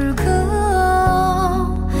밑줄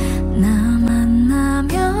그어 나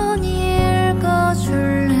만나면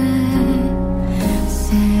읽어줄래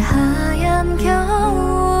새하얀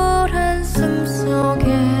겨울 한숨 속에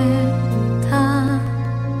다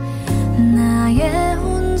나의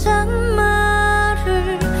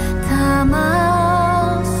혼잣말을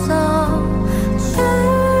담았어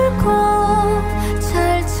줄곧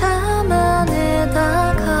잘 참아내다가도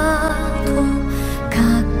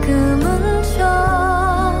가끔은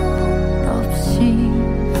철없이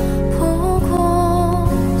보고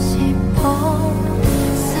싶어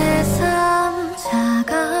새삼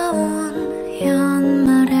차가운 현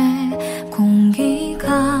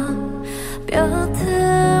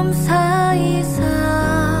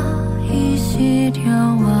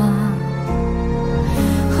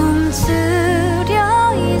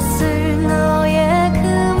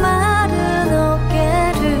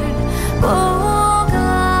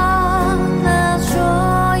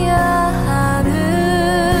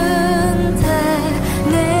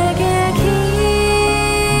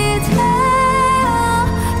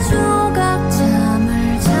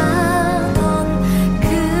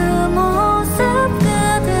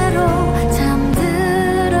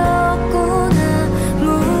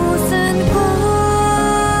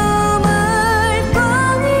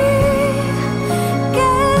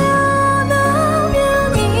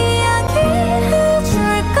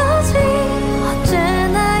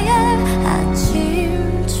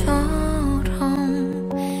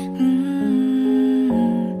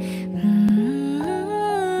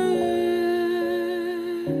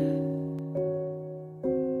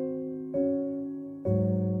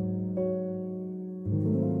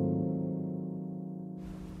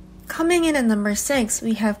Coming in at number 6,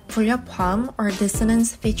 we have 불협화음 or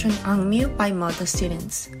Dissonance featuring Angmyu by Mother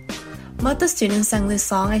Students. Mother Students sang this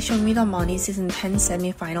song at Show Me the Money Season 10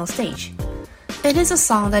 semi-final stage. It is a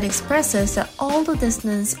song that expresses that all the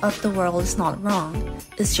dissonance of the world is not wrong,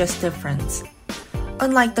 it's just different.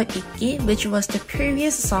 Unlike the Ikki, which was the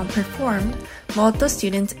previous song performed, Mother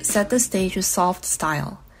Students set the stage with soft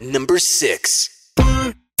style. Number 6.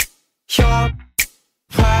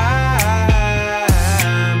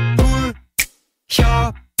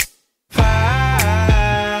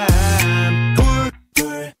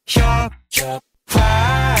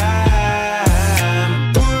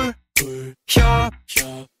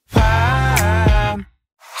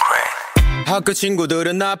 학교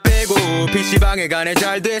친구들은 나 빼고 PC방에 가네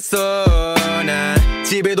잘 됐어. 난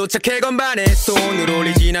집에 도착해 건반에 손을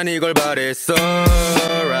올리지 난 이걸 바랬어.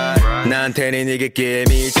 right. 나한테는 이게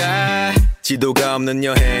게임이자 지도가 없는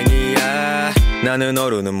여행이야. 나는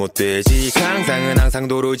어른은 못 되지. 상상은 항상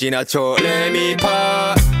도로 지나쳐.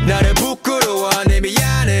 레미파 나를 부끄러워하네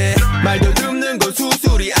미안해. 말도 듣는 건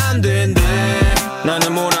수술이 안 된대.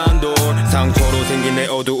 나는 모난돈 상처로 생긴 내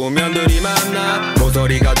어두운 면들이 많아.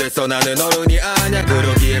 모서리가 됐어 나는 어른이 아냐.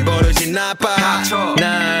 그러기엔 버릇이 나빠.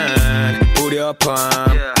 난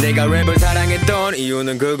불협화음 내가 랩을 사랑했던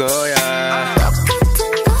이유는 그거야.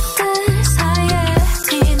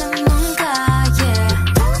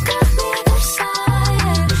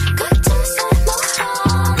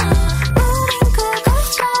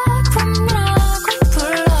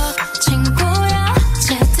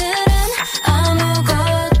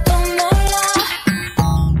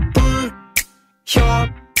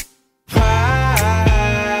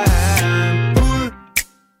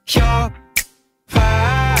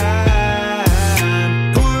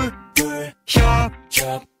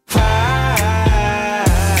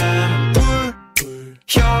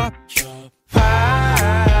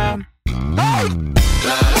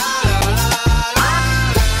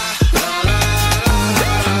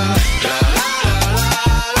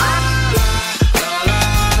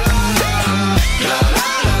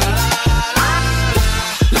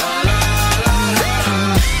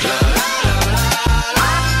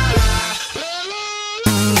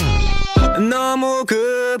 너무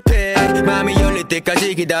급해 맘이 열릴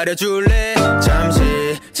때까지 기다려줄래.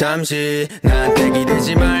 잠시 나한테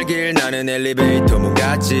기대지 말길. 나는 엘리베이터 문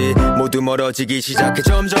같지. 모두 멀어지기 시작해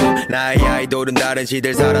점점. 나의 아이돌은 다른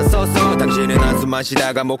시대를 살았었어. 당신은 한숨만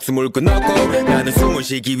쉬다가 목숨을 끊었고 나는 숨을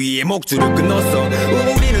쉬기 위해 목줄을 끊었어.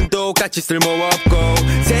 우리는 똑같이 쓸모없고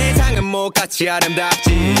세상은 똑같이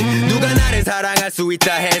아름답지. 누가 나를 사랑할 수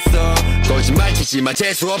있다 했어. 거짓말 치지만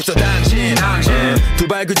재수없어 당신. 두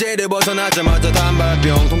발 규제를 벗어나자마자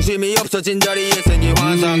단발병. 통심이 없어진 자리에 생긴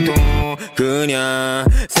환상통. 그냥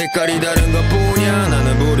색깔이 다른 것뿐이야.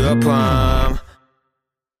 나는 불협화음.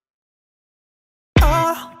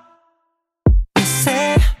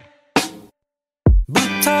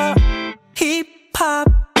 어느새부터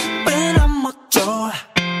힙합은 안 먹죠.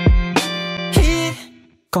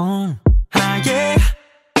 이건 하나의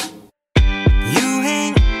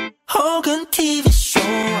유행 혹은 TV쇼.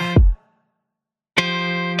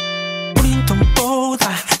 우린 돈보다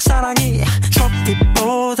사랑이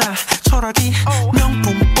트로피보다 철학이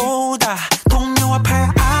명품보다 동료와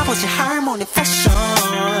팔아버지 할머니 패션.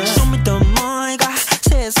 쇼미더머니가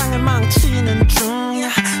세상을 망치는 중이야.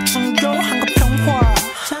 중요한 건 평화.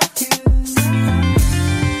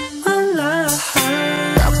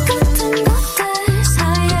 똑같은 것들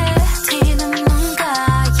사이에 튀는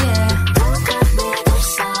뭔가 동갑이들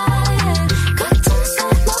사이에 같은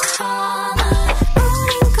쓸모 하나.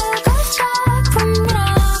 우린 그걸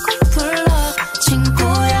작품이라고 불러.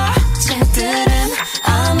 친구야 쟤들은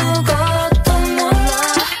아무것도 몰라.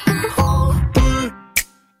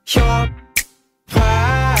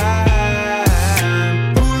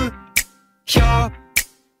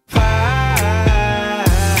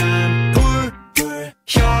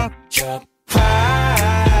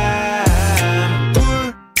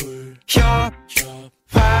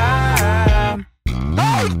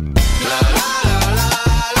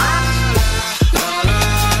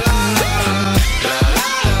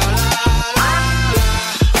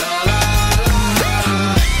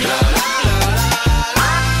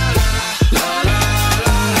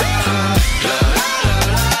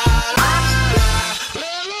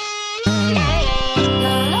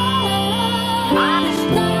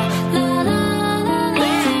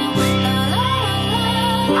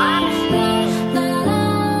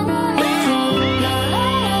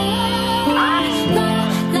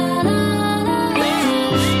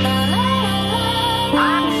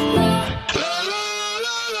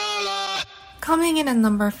 Coming in at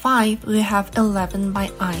number 5, we have 11 by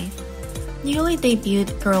IVE. newly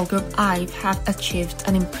debuted girl group IVE have achieved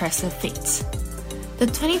an impressive feat. The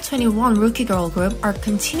 2021 rookie girl group are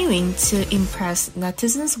continuing to impress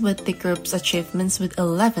netizens with the group's achievements with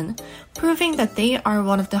 11, proving that they are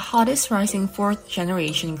one of the hottest rising fourth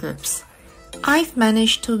generation groups. IVE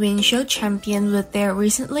managed to win show champion with their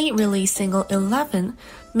recently released single 11,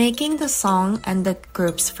 making the song and the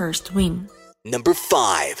group's first win. Number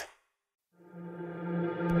 5.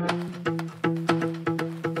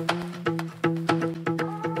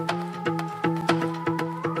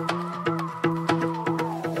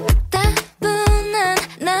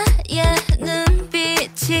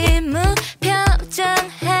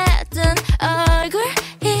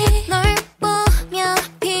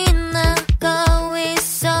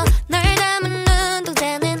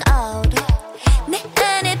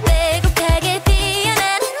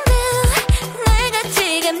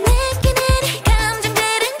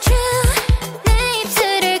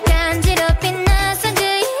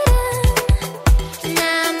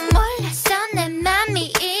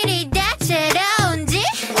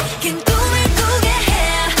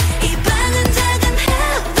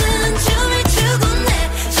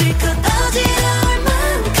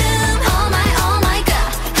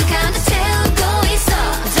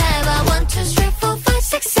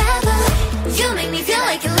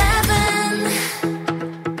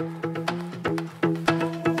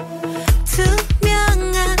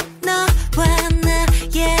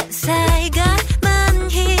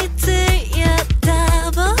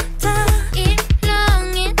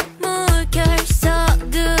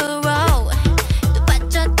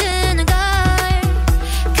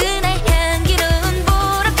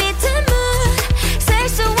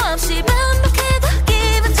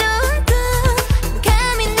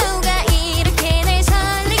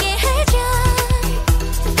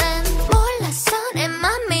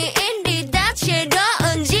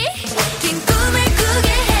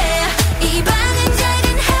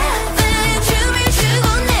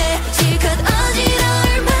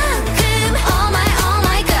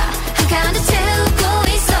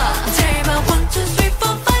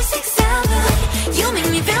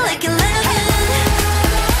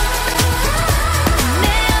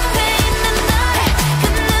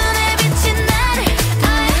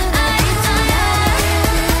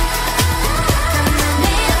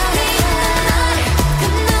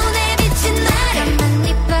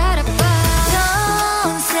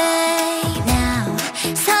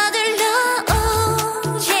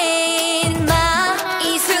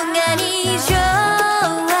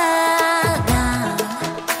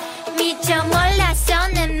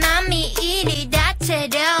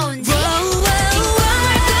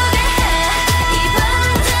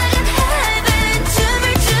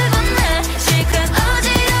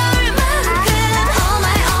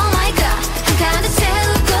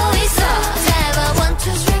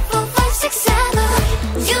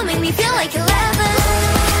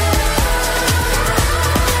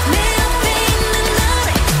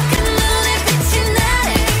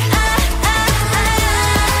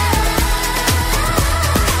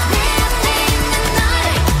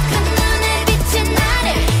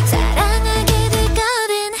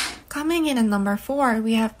 number 4,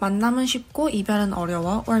 we have 만남은 쉽고 이별은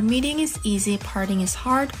어려워 or Meeting is easy, parting is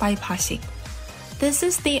hard by Pasik. This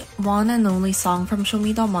is the one and only song from Show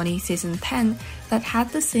Me the Money Season 10 that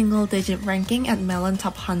had the single-digit ranking at Melon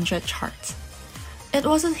Top 100 charts. It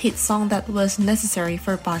was a hit song that was necessary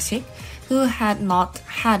for Pasik, who had not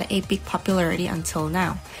had a big popularity until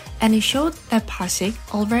now, and it showed that Pasik,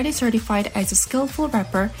 already certified as a skillful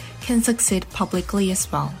rapper, can succeed publicly as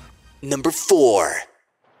well. Number 4.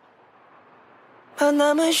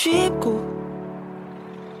 만남은 쉽고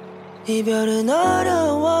이별은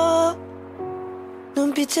어려워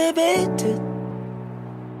눈빛에 뱉듯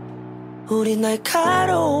우린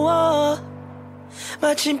날카로워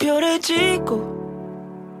마침표를 찍고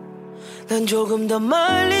난 조금 더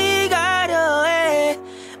멀리 가려 해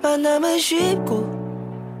만남은 쉽고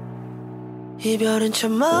이별은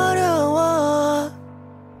참 어려워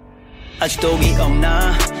아직도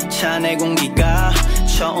기억나 차 내 공기가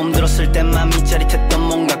처음 들었을 땐 맘이 짜릿했던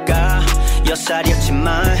뭔가가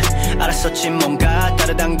 6살이었지만 알았었지 뭔가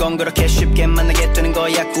다르단 건 그렇게 쉽게 만나게 되는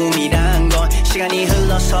거야 꿈이란 건 시간이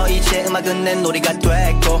흘러서 이제 음악은 내 놀이가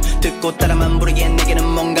됐고 듣고 따라만 부르기엔 내게는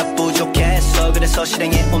뭔가 부족했어 그래서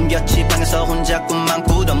실행에 옮겼지 방에서 혼자 꿈만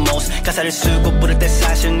꾸던 모습 가사를 쓰고 부를 때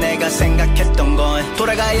사실 내가 생각했던 건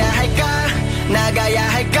돌아가야 할까 나가야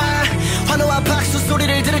할까 환호와 박수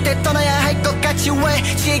소리를 들을 때 떠나야 할 것 같지 왜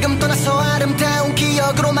지금 떠나서 아름다운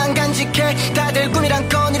기억으로만 간직해 다들 꿈이란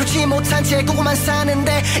건 이루지 못한 채 꾸고만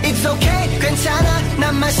사는데 It's okay 괜찮아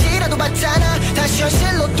난 맛이라도 봤잖아 다시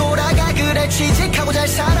현실로 돌아가 그래 취직하고 잘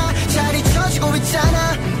살아 잘 잊혀지고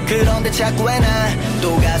있잖아 그런데 자꾸 왜 난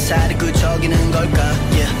또 가사를 끄적이는 걸까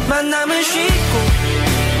yeah. 만남은 쉽고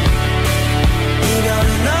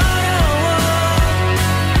이별은 어려워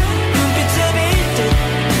눈빛에 빌듯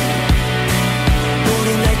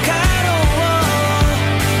우린 날카로워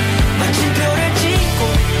마침표를 찍고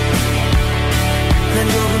난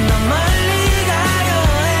조금 더 멀리 가려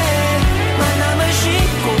해 만남은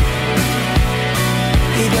쉽고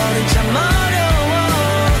이별은 참 어려워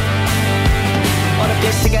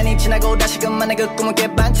어렵게 시간이 지나고 다시금 만나 그 꿈은 꽤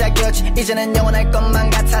반짝였지 이제는 영원할 것만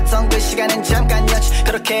같았던 그 시간은 잠깐이었지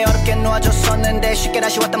그렇게 어렵게 놓아줬었는데 쉽게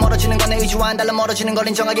다시 왔다 멀어지는 건 내 의지와는 달라 멀어지는 걸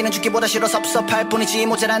인정하기는 죽기보다 싫어 섭섭할 뿐이지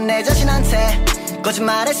모자란 내 자신한테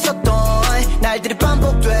거짓말했었던 날들이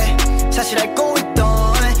반복돼 사실 알고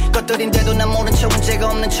있던 것들인데도 난 모른 척 문제가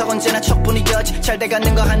없는 척 언제나 척뿐이었지 잘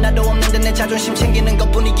돼가는 거 하나도 없는데 내 자존심 챙기는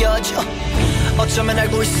것뿐이었지 어쩌면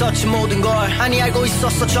알고 있었지 모든 걸 아니 알고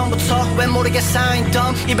있었어 처음부터 왜 모르게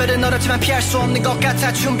쌓인던 이별은 어렵지만 피할 수 없는 것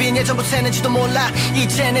같아 준비는 예전부터 했는지도 몰라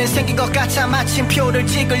이제는 생긴 것 같아 마침표를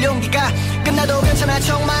찍을 용기가 끝나도 괜찮아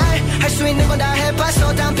정말 할 수 있는 건 다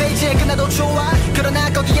해봐서 다음 페이지에 끝나도 좋아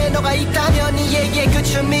그러나 거기에 너가 있다면 이 얘기의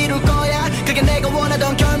끝을 미룰 거야 그게 내가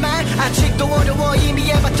원하던 결말 아직도 어려워 이미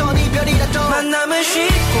해봤던 이별이라도 만남은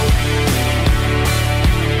쉽고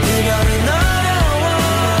이별은 어려워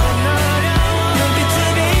눈빛에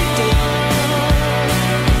빌듯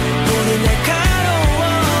우린 날카로워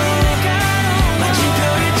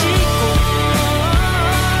마침표를 찍고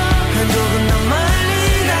난 조금 더 멀리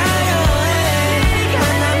가려 해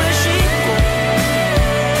만남은 쉽고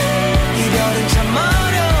이별은 참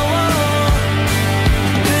어려워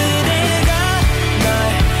그대가 날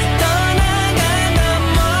떠나간단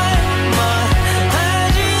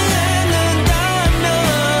말하지 않는다면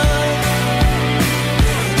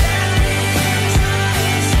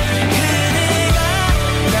그대가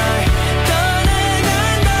날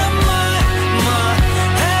떠나간단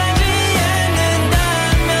말하지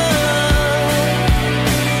않는다면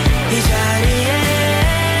이 자리에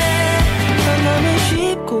만나면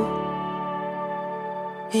쉽고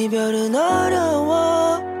이별은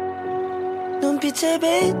어려워 눈빛에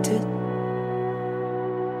빌듯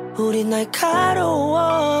우린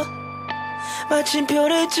날카로워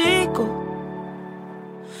마침표를 찍고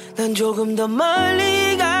난 조금 더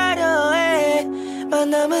멀리 가려 해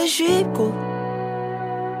만남은 쉽고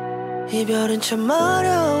이별은 참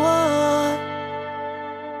어려워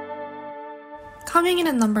Coming in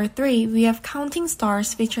at number 3, we have Counting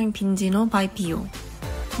Stars featuring Pinjino by Pio.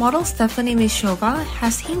 Model Stephanie Mishova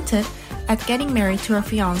has hinted at getting married to her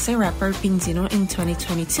fiancé rapper Pinjino in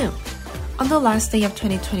 2022. On the last day of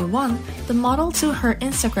 2021, the model took her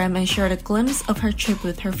Instagram and shared a glimpse of her trip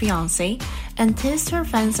with her fiancé and teased her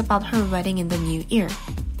fans about her wedding in the new year.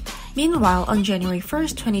 Meanwhile, on January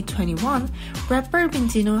 1st, 2021, rapper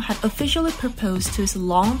Pinjino had officially proposed to his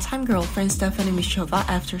longtime girlfriend Stephanie Mishova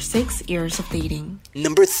after 6 years of dating.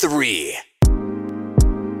 Number 3.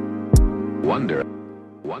 Wonder.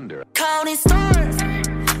 Counting stars,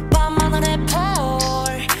 밤하늘에 pour.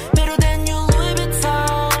 Better than you, Louis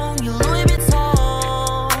Vuitton, you Louis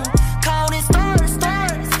Vuitton. Counting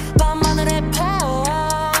stars, 밤하늘에 pour.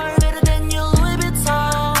 Better than you, Louis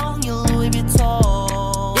Vuitton, you Louis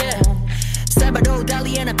Vuitton. Yeah, 살바도르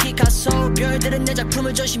달리에나 피카소. 별들은 내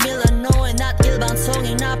작품을 전시 밀라노에 낫 일반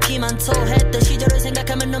성인 나 피만 토했던 시절을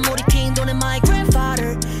생각하면 눈물이 핀 돈의 my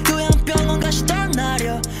grandfather. 요양병원 가시던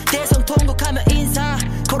날여 대성 통곡하며 인사.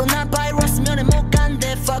 코로나 바이러스면에 못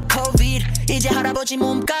간대 fuck covid 이제 할아버지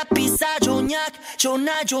몸값 비싸 좋은 약 좋은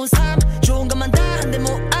날 좋은 삶 좋은 것만 다 한데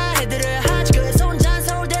뭐 아이들을 하지 그래서 혼자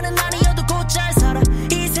서울대는 아니어도 곧 잘 살아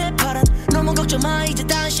이 새파란 너무 걱정 마 이제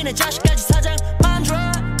당신의 자식까지 사장 만들어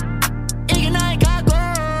이게 나의 각오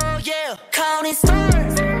yeah counting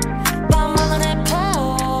stars 밤하늘에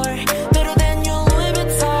pour better than you Louis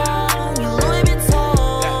Vuitton you Louis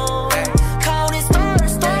Vuitton counting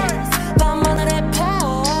stars 밤하늘에 pour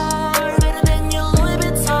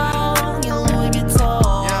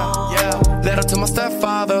Letter to my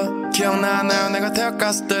stepfather. 거 기억나나요 내가 대학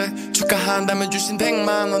갔을 때 축하한다며 주신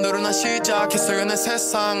 100만 원으로 난 시작했어요 내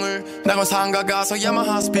세상을 나gon 상가 가서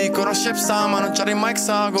야마하 스피커로 14만원짜리 마이크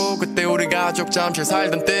사고 그때 우리 가족 잠실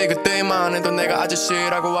살던 때 그때만 해도 내가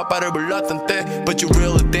아저씨라고 아빠를 불렀던 때 But you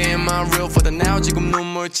really damn I'm real for the now 지금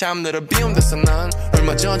눈물 참 늘어 비운댔어 난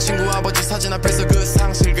얼마 전 친구 아버지 사진 앞에서 그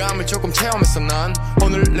상실감을 조금 체험했어 난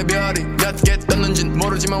오늘 내 별이 몇 개 떴는진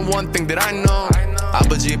모르지만 one thing that I know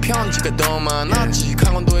아버지의 편지가 더 많았지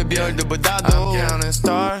강원도의 별들보다도 I'm counting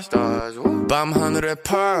stars 밤하늘의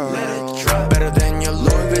pearl Better than your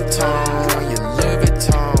Louis Vuitton Your Louis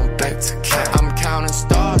Vuitton back to count I'm counting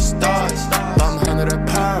stars 밤하늘의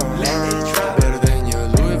pearl Better than your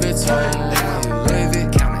Louis Vuitton Your Louis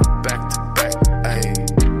Vuitton count it back to back ayy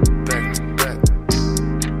back to back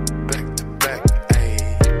back to back ayy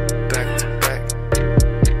back to back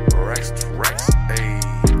racks to racks ayy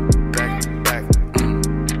back to back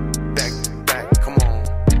back to back come on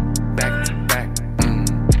back to back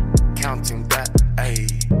counting that ayy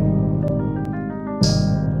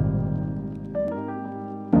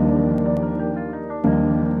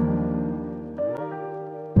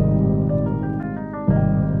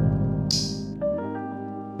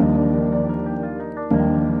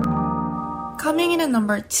Coming in at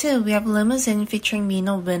number 2, we have Limousine featuring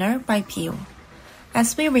Mino Winner by Pio.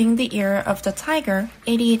 As we ring the year of the Tiger,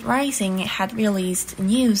 88 Rising had released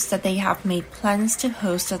news that they have made plans to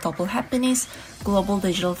host a Double Happiness Global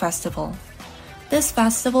Digital Festival. This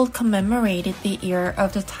festival commemorated the year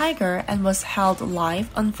of the Tiger and was held live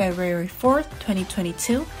on February 4th,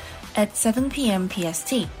 2022 at 7 p.m.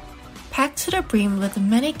 PST. Packed to the brim with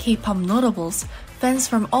many K-pop notables, fans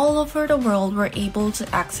from all over the world were able to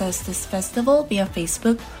access this festival via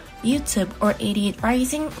Facebook, YouTube, or 88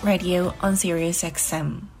 Rising Radio on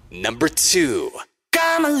SiriusXM. Number 2.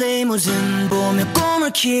 까만 리무진 보며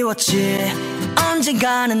꿈을 키웠지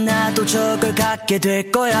언젠가는 나도 저걸 갖게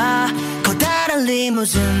될 거야 커다란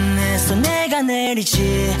리무진에서 내가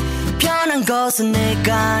내리지 편한 것은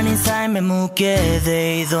내가 아닌 삶의 무게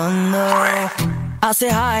They don't know I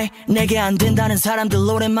say hi 내게 안 된다는 사람들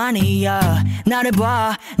오랜만이야 나를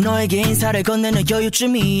봐 너에게 인사를 건네는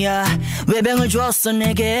여유쯤이야 외병을 줬어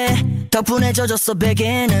내게 덕분에 젖었어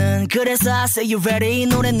베개는 그래서 I say you ready 이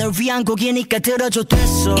노래 널 위한 곡이니까 들어줘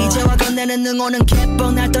됐어 이제와 건네는 응원은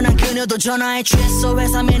개뻥 날 떠난 그녀도 전화해 취했어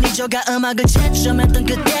회사 매니저가 음악을 채점했던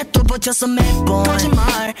그때 또 버텼어 매번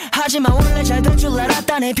거짓말 하지마 원래 잘 될 줄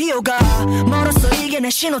알았다네 비호가 멀었어 이게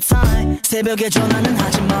내 신호타임 새벽에 전화는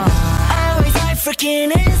하지마 Always I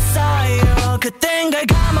freaking inside 그땐 걸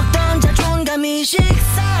까먹던 자존감이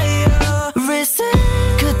식사요 Reset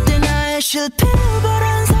그때 나의 실패를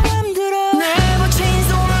바란 사람들아 Never change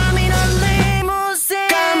the way I'm in a limousine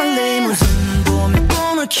까만 리무진 보며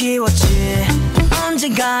꿈을 키웠지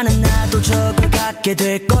언젠가는 나도 저걸 갖게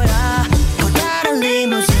될 거야 커다란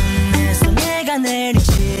리무진에서 내가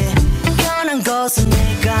내리지 편한 것은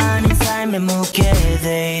내가 아닌 삶의 무게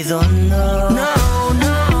They don't know No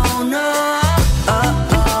no no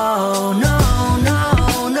Oh no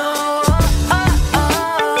no no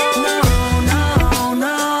No no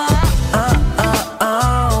no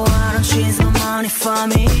I don't chase my money for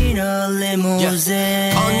me in a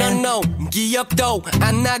limousine Oh no no 기억도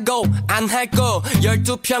안 나고 안 할 거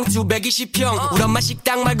 12평 220평 우리 엄마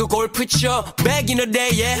식당 말고 골프 쳐 Back in the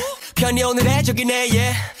day yeah 편히 오늘의 저기네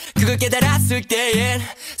yeah 그걸 깨달았을 때엔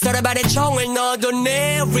서랍 안에 총을 넣어도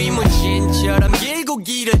내 리무진처럼 길고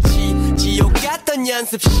길었지 지옥 같던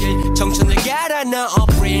연습실 청춘을 갈아 넣어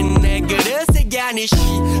print 내 그릇에 가니시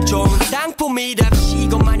좋은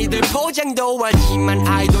상품이랍시고 많이들 포장도 하지만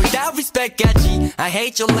아이돌 다 respect까지 I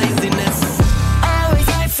hate your laziness Always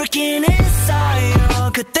I freaking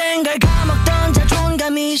inside 그땐 걸 까먹던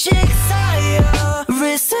자존감이 식사요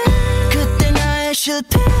Reset 그때 나의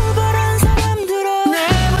실패를 바란 사람들아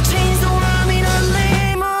Never change the way I'm in a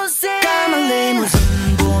limousine 까만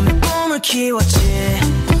리무진 보며 꿈을 키웠지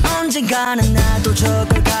언젠가는 나도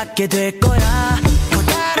저걸 갖게 될 거야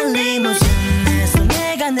커다란 리무진에서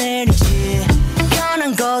내가 내리지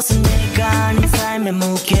편한 것은 내가 아닌 삶의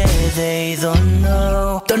무게 They don't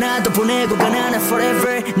know 떠나도 보내고 가난한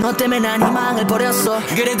forever 너 때문에 난 희망을 버렸어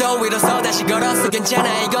그래도 일어서 다시 걸었어 괜찮아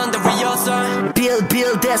이건 더 rehearsal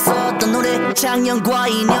빌빌 됐었던 노래 작년과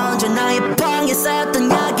 2년 전 나의 방에 쌓였던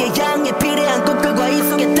약의 향에 비례한 꽃들과 이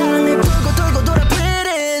속에 땅을 돌고 돌고 돌아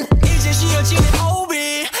bleeding 이제 쉬어지는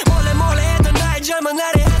오비 몰래 몰래 했던 나의 젊은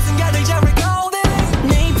날의 한순간을 잘 recalling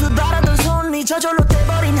내 잎을 바라던 손이 저절로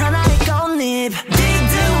떼버린 하나의 꽃잎 They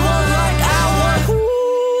do like I want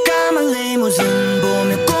까만 리무진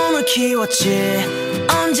보며 꿈을 키웠지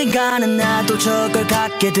언젠가는 나도 저걸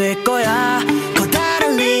갖게 될 거야 커다란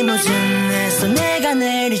리무진에서 내가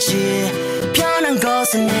내리지 편한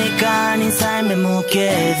것은 내가 아닌 삶의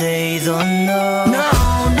무게 They don't know No,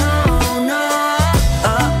 no, no Oh,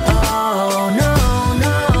 oh, no,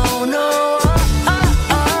 no, no Oh,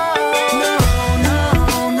 oh, no, no,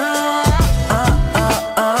 no Oh,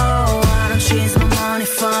 oh, oh Why don't you use my money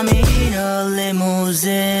for me in a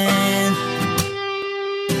limousine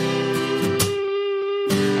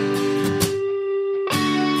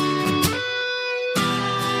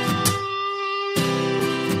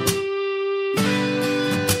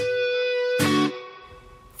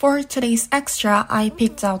For today's extra, I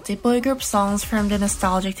picked out the boy group songs from the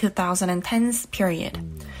nostalgic 2010s period.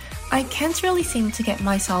 I can't really seem to get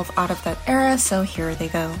myself out of that era, so here they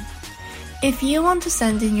go. If you want to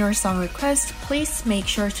send in your song request, please make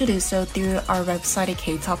sure to do so through our website at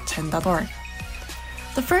ktop10.org.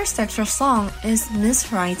 The first extra song is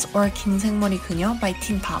Miss Right or 긴생머리 그녀 by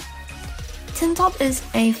Teen Top. Teen Top is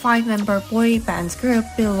a 5-member boy band group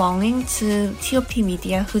belonging to TOP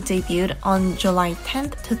Media who debuted on July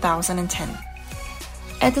 10, 2010.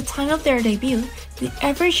 At the time of their debut, the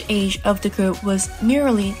average age of the group was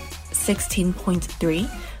merely 16.3,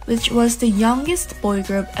 which was the youngest boy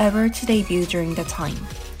group ever to debut during the time.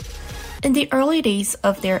 In the early days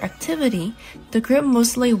of their activity, the group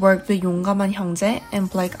mostly worked with 용감한 형제 and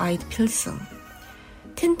Black Eyed Pilsung.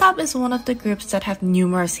 Teen Top is one of the groups that have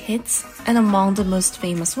numerous hits, and among the most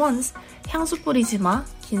famous ones, 향수 뿌리지 마,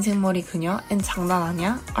 긴생머리 그녀, and 장난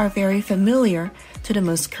아냐 are very familiar to the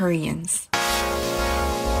most Koreans.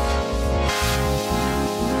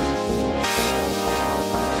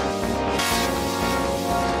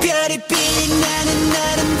 별이 빛 나는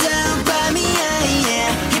아름다운 밤이야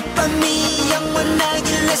yeah. 이 밤이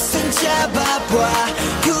영원하길래 손잡아봐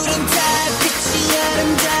구름 달빛이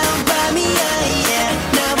아름다운 밤이야 yeah.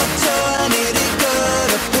 나와 저 하늘을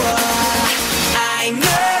걸어봐 I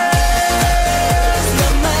know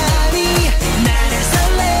너만이 나를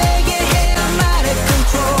설레게 해 I'm out of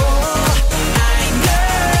control I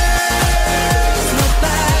know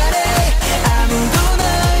nobody 아무도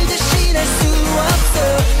널 대신할 수 없어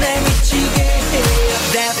날 미치게 해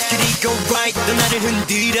Left 그리고 right 너 나를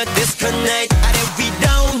흔들어 disconnect 아래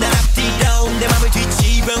위로 날 앞뒤로 내 맘을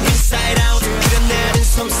뒤집어 inside out 그런 나는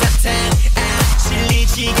솜사탕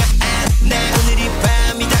질리지가 않아 오늘 이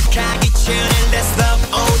밤이 다 가기 전에 Let's love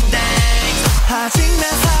all night 아직 난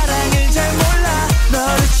사랑을 잘 몰라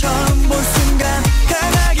너를 처음 본 순간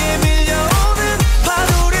강하게 밀려오는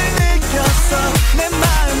파도를 느꼈어 내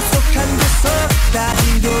마음속 한구석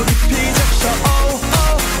다리도 깊이 적셔 oh,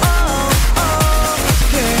 oh, oh, oh,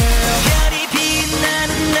 yeah. 별이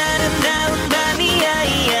빛나는 아름다운 밤이야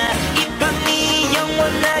yeah. 이 밤이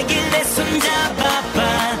영원하길래 손잡아봐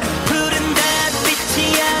푸른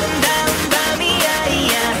달빛이 아름다운 밤이야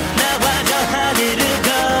yeah. 나와 저 하늘을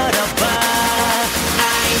걸어봐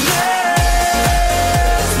I know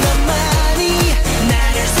너만이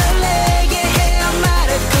나를 설레게 해 I'm out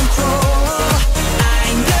of control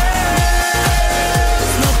I know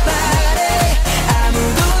nobody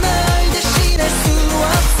아무도 널 대신할 수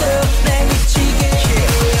없어 날 미치게 해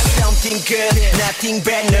Something good, nothing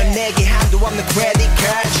bad 넌 내게 한도 없는 credit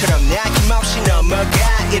card처럼 아낌없이 넘어가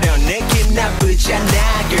이런 느낌 나쁘지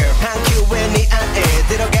않아 girl 한 큐에 네 안에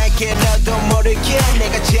들어갈게 너도 모르게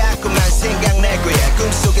내가 자꾸만 생각날 거야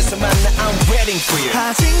꿈속에서 만나 I'm waiting for you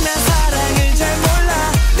아직 난 사랑을 잘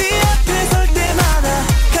몰라 네 앞에 설 때마다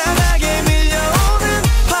강하게 밀려오는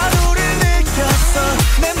파도를 느꼈어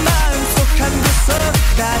내 마음속 한구석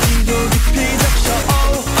다리도 깊이 적셔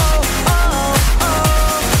oh, oh, oh,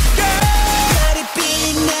 oh, girl 별이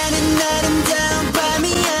빛나는 아름다운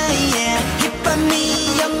밤이야 yeah. 이 밤이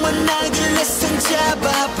영원하길래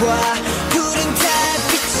손잡아봐 푸른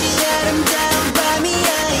달빛이 아름다운 밤이야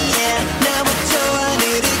yeah. 나와 저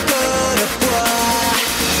하늘을 걸어봐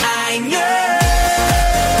I know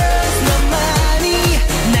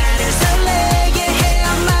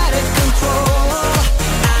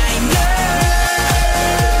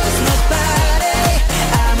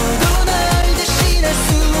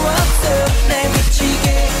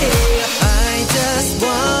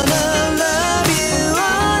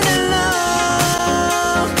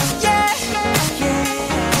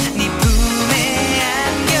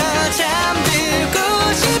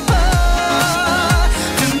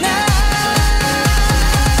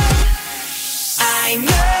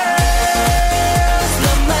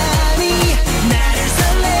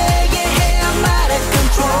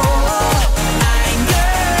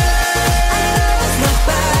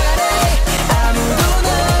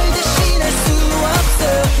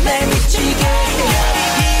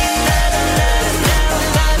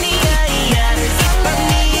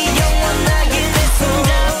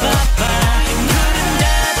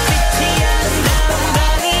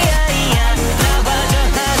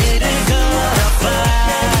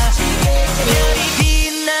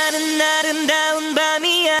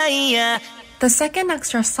The second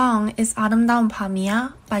extra song is 아름다운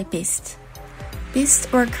밤이야 by Beast. Beast,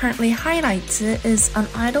 or currently Highlight, is an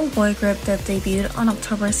idol boy group that debuted on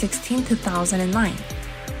October 16, 2009.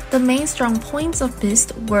 The main strong points of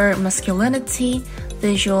Beast were masculinity,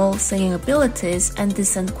 visual, singing abilities, and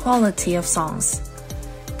decent quality of songs.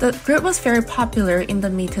 The group was very popular in the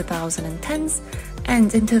mid-2010s,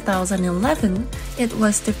 and in 2011, it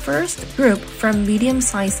was the first group from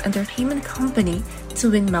medium-sized entertainment company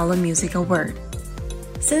to win Melon Music Award.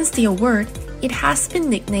 Since the award, it has been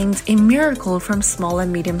nicknamed a miracle from small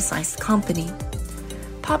and medium-sized company.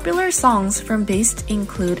 Popular songs from Beast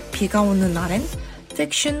include 비가 오는 날엔,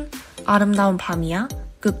 Fiction, 아름다운 밤이야,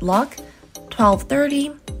 Good Luck,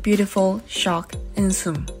 12:30, Beautiful, Shock, and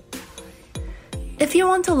Zoom. If you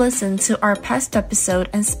want to listen to our past episode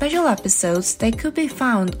and special episodes, they could be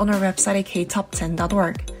found on our website at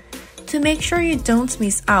ktop10.org. To make sure you don't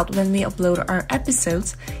miss out when we upload our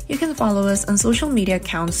episodes, you can follow us on social media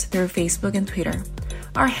accounts through Facebook and Twitter.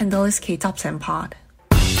 Our handle is ktop10pod.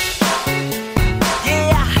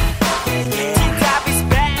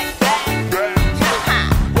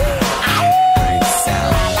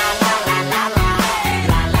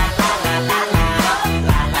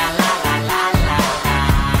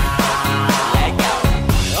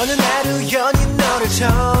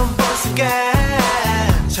 처음 본 순간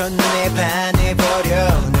첫눈에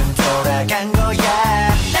반해버려 눈 돌아간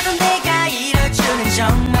거야. 나도 내가 이럴 줄은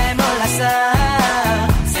정말 몰랐어.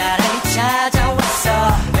 사랑이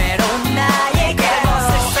찾아왔어. 외로운 나에게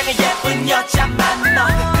세상에 예쁜 여자 만나.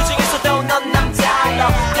 그 중에서도 넌 남자로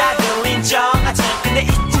나도 인정하지. 근데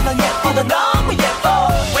있지 넌 예뻐도 너무 예뻐.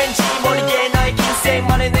 왠지 모르게 너의 긴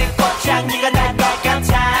생머리는 꽃향기가 날 것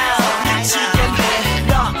같아. 미치겠네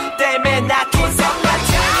너 때문에 나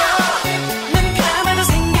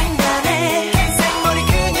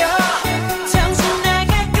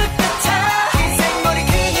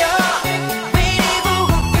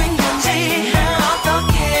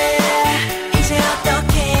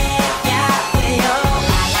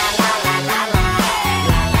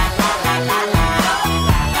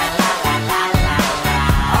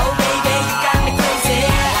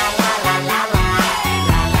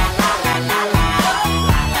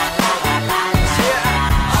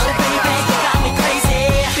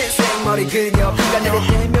그녀 비가 내릴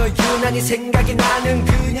때면 유난히 생각이 나는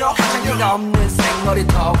그녀 화장기가 없는 생머리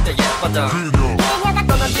더욱더 예뻐져 그녀가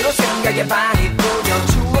떠난 뒤로 생각에 반이 뿌면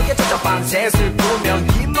추억에 젖어 밤새 슬프면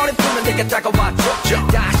이 머리 풀면 내게 다가와줘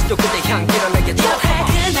다시 또 그대 향기를 내게 줘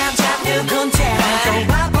그 남자 누군데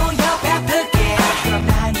좋아 보여 바쁘게 그럼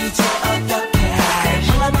난 이제 어떡해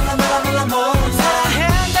몰라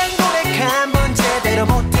한단 고백 한 번 제대로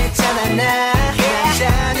못했잖아 나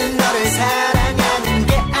괜찮은 너를 사랑하는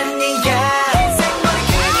게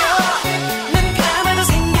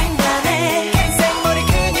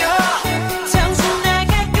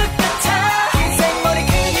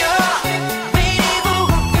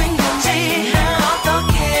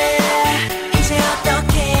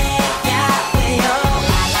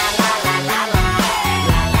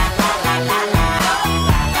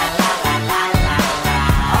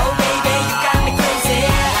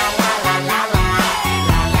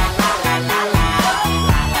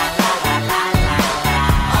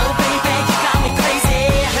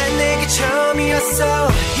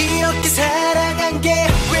이렇게 사랑한 게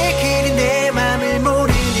왜 그리 내 맘을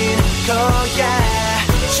모르는 거야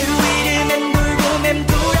주위를 맴돌고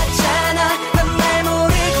맴돌았잖아 난 날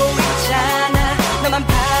모르고 있잖아 너만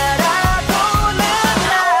바라보는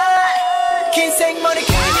나 긴 생머리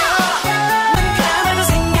그녀 눈 감아도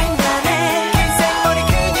생각나네 긴 생머리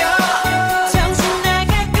그녀 정신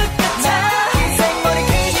나갈 것 같아 긴 생머리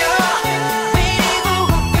그녀 왜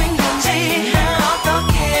보고픈 건지 난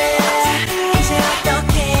어떡해 이제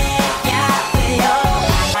어떡해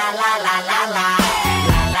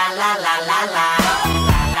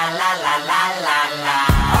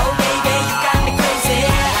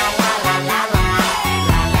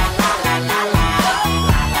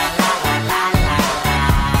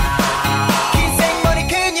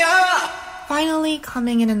Finally,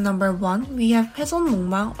 coming in at number 1, we have 회전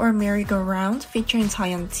목마 or Merry-Go-Round featuring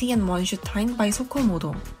Taeyeon T and One Shoot Time by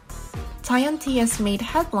Sokomodo. Taeyeon T has made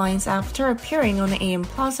headlines after appearing on AM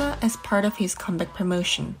Plaza as part of his comeback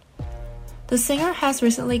promotion. The singer has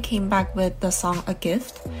recently came back with the song A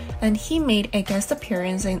Gift, and he made a guest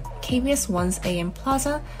appearance in KBS One's AM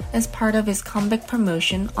Plaza as part of his comeback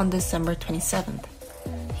promotion on December 27th.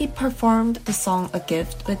 He performed the song A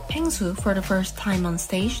Gift with Pengsu for the first time on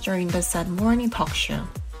stage during the said morning talk show.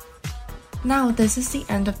 Now, this is the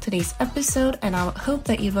end of today's episode, and I hope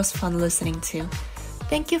that it was fun listening to.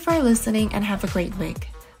 Thank you for listening and have a great week.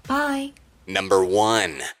 Bye! Number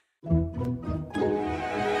 1.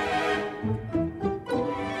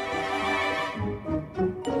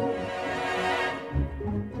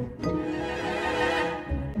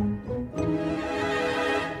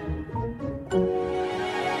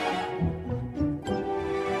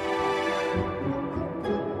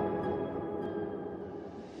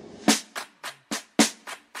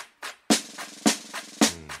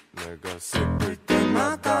 내가 슬플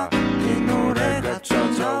때마다 이 노래가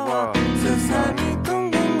찾아와 세상이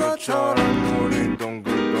둥근 것처럼 우린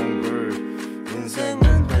동글동글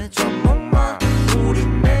인생은 회전목마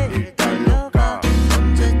우린 매일 달려가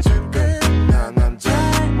언제쯤 끝나난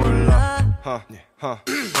잘 몰라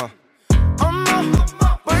엄마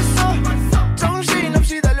벌써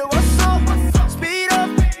정신없이 달려왔어 Speed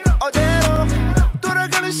up 어제로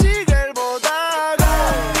돌아가는 시계를 보다가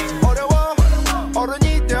어려워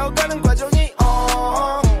어른이 되어가는 과정이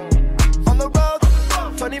On the road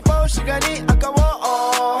 24 시간이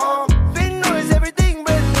아까워 Big noise everything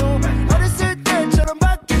brand new 어렸을 때처럼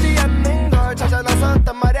바뀌지 않는 걸 찾아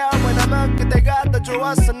나섰단 말야 왜냐면 그때가 더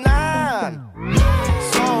좋았어 난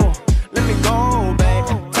So let me go babe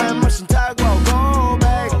Time machine 타고 go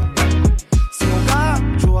back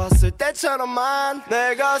승우가 좋았을 때처럼만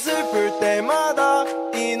내가 슬플 때마다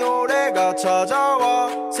이 노래가 찾아와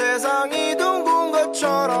세상이 둥근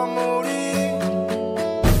것처럼 우리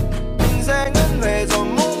인생은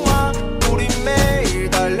회전목마 우린 매일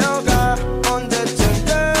달려가 언제쯤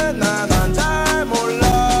끝나 난 잘 몰라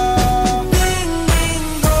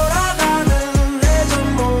빙빙 돌아가는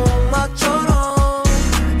회전목마처럼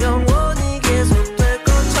영원히 계속될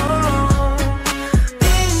것처럼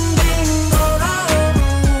빙빙 돌아오는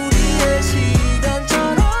우리의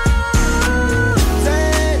시간처럼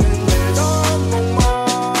인생은 회전목마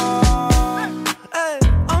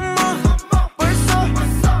엄마 벌써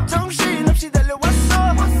정신없이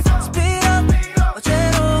달려왔어 Speed up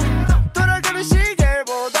어제로 돌아가는 시계를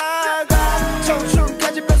보다가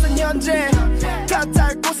청춘까지 뺏은 현재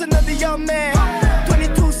탓할 곳은 어디 없네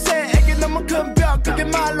 22세에게 너무 큰 벽 그게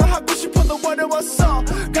말로 하고 싶어도 어려웠어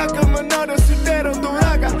가끔은 어렸을 때로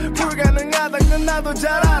돌아가 불가능하단 건 나도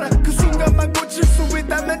잘 알아 그 순간만 고칠 수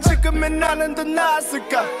있다면 지금의 나는 더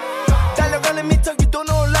나았을까 달려가는 미터기도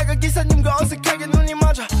올라가 기사님과 어색하게 눈이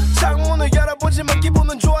맞아 창문을 열어보지만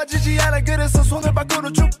기분은 좋아지지 않아 그래서 손을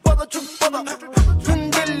밖으로 쭉 뻗어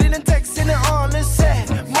흔들리는 택시는 어느새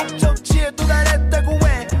목적지에 도달했다고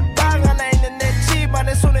해 방 안에 있는 내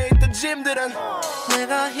집안에 손에 있던 짐들은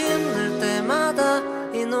내가 힘들 때마다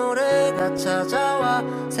이 노래가 찾아와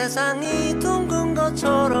세상이 둥근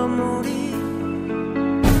것처럼 우리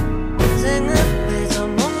인생은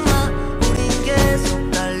회전목마 우린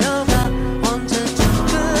계속 달려가 언제쯤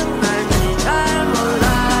끝날지 잘 몰라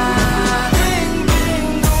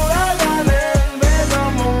빙빙 돌아가는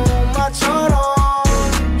회전목마처럼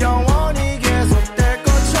영원히 계속될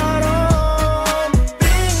것처럼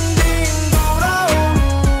빙빙 돌아오는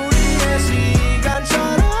우리의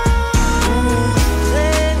시간처럼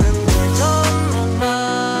인생은 회전목마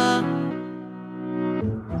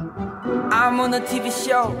I'm on a TV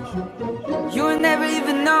show You'll never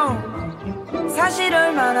even know 사실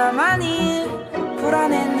얼마나 많이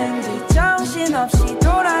불안했는지 정신없이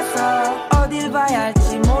돌아서 어딜 봐야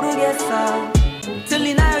할지 모르겠어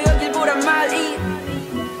들리나요 여길 보란 말이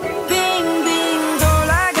빙빙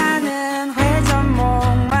돌아가는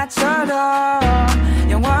회전목마처럼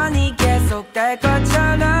영원히 계속될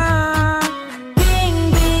것처럼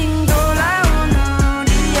빙빙 돌아오는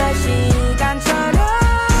우리의 시간처럼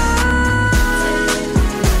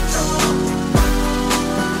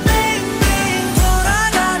빙빙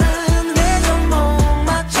돌아가는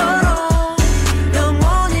회전목마처럼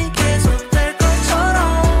영원히 계속될 것처럼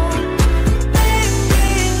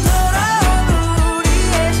빙빙 돌아오는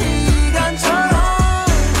우리의 시간처럼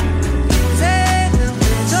인생은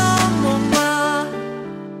회전목마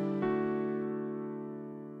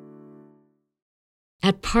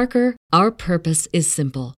At Parker, our purpose is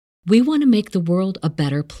simple. We want to make the world a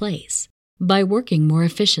better place by working more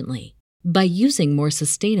efficiently, by using more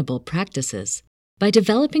sustainable practices, by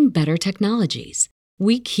developing better technologies.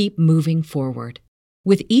 We keep moving forward.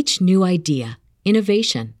 With each new idea,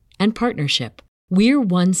 innovation, and partnership, we're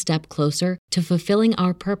one step closer to fulfilling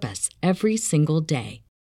our purpose every single day.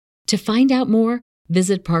 To find out more,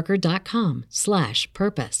 visit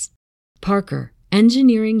parker.com/purpose. Parker,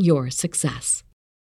 engineering your success.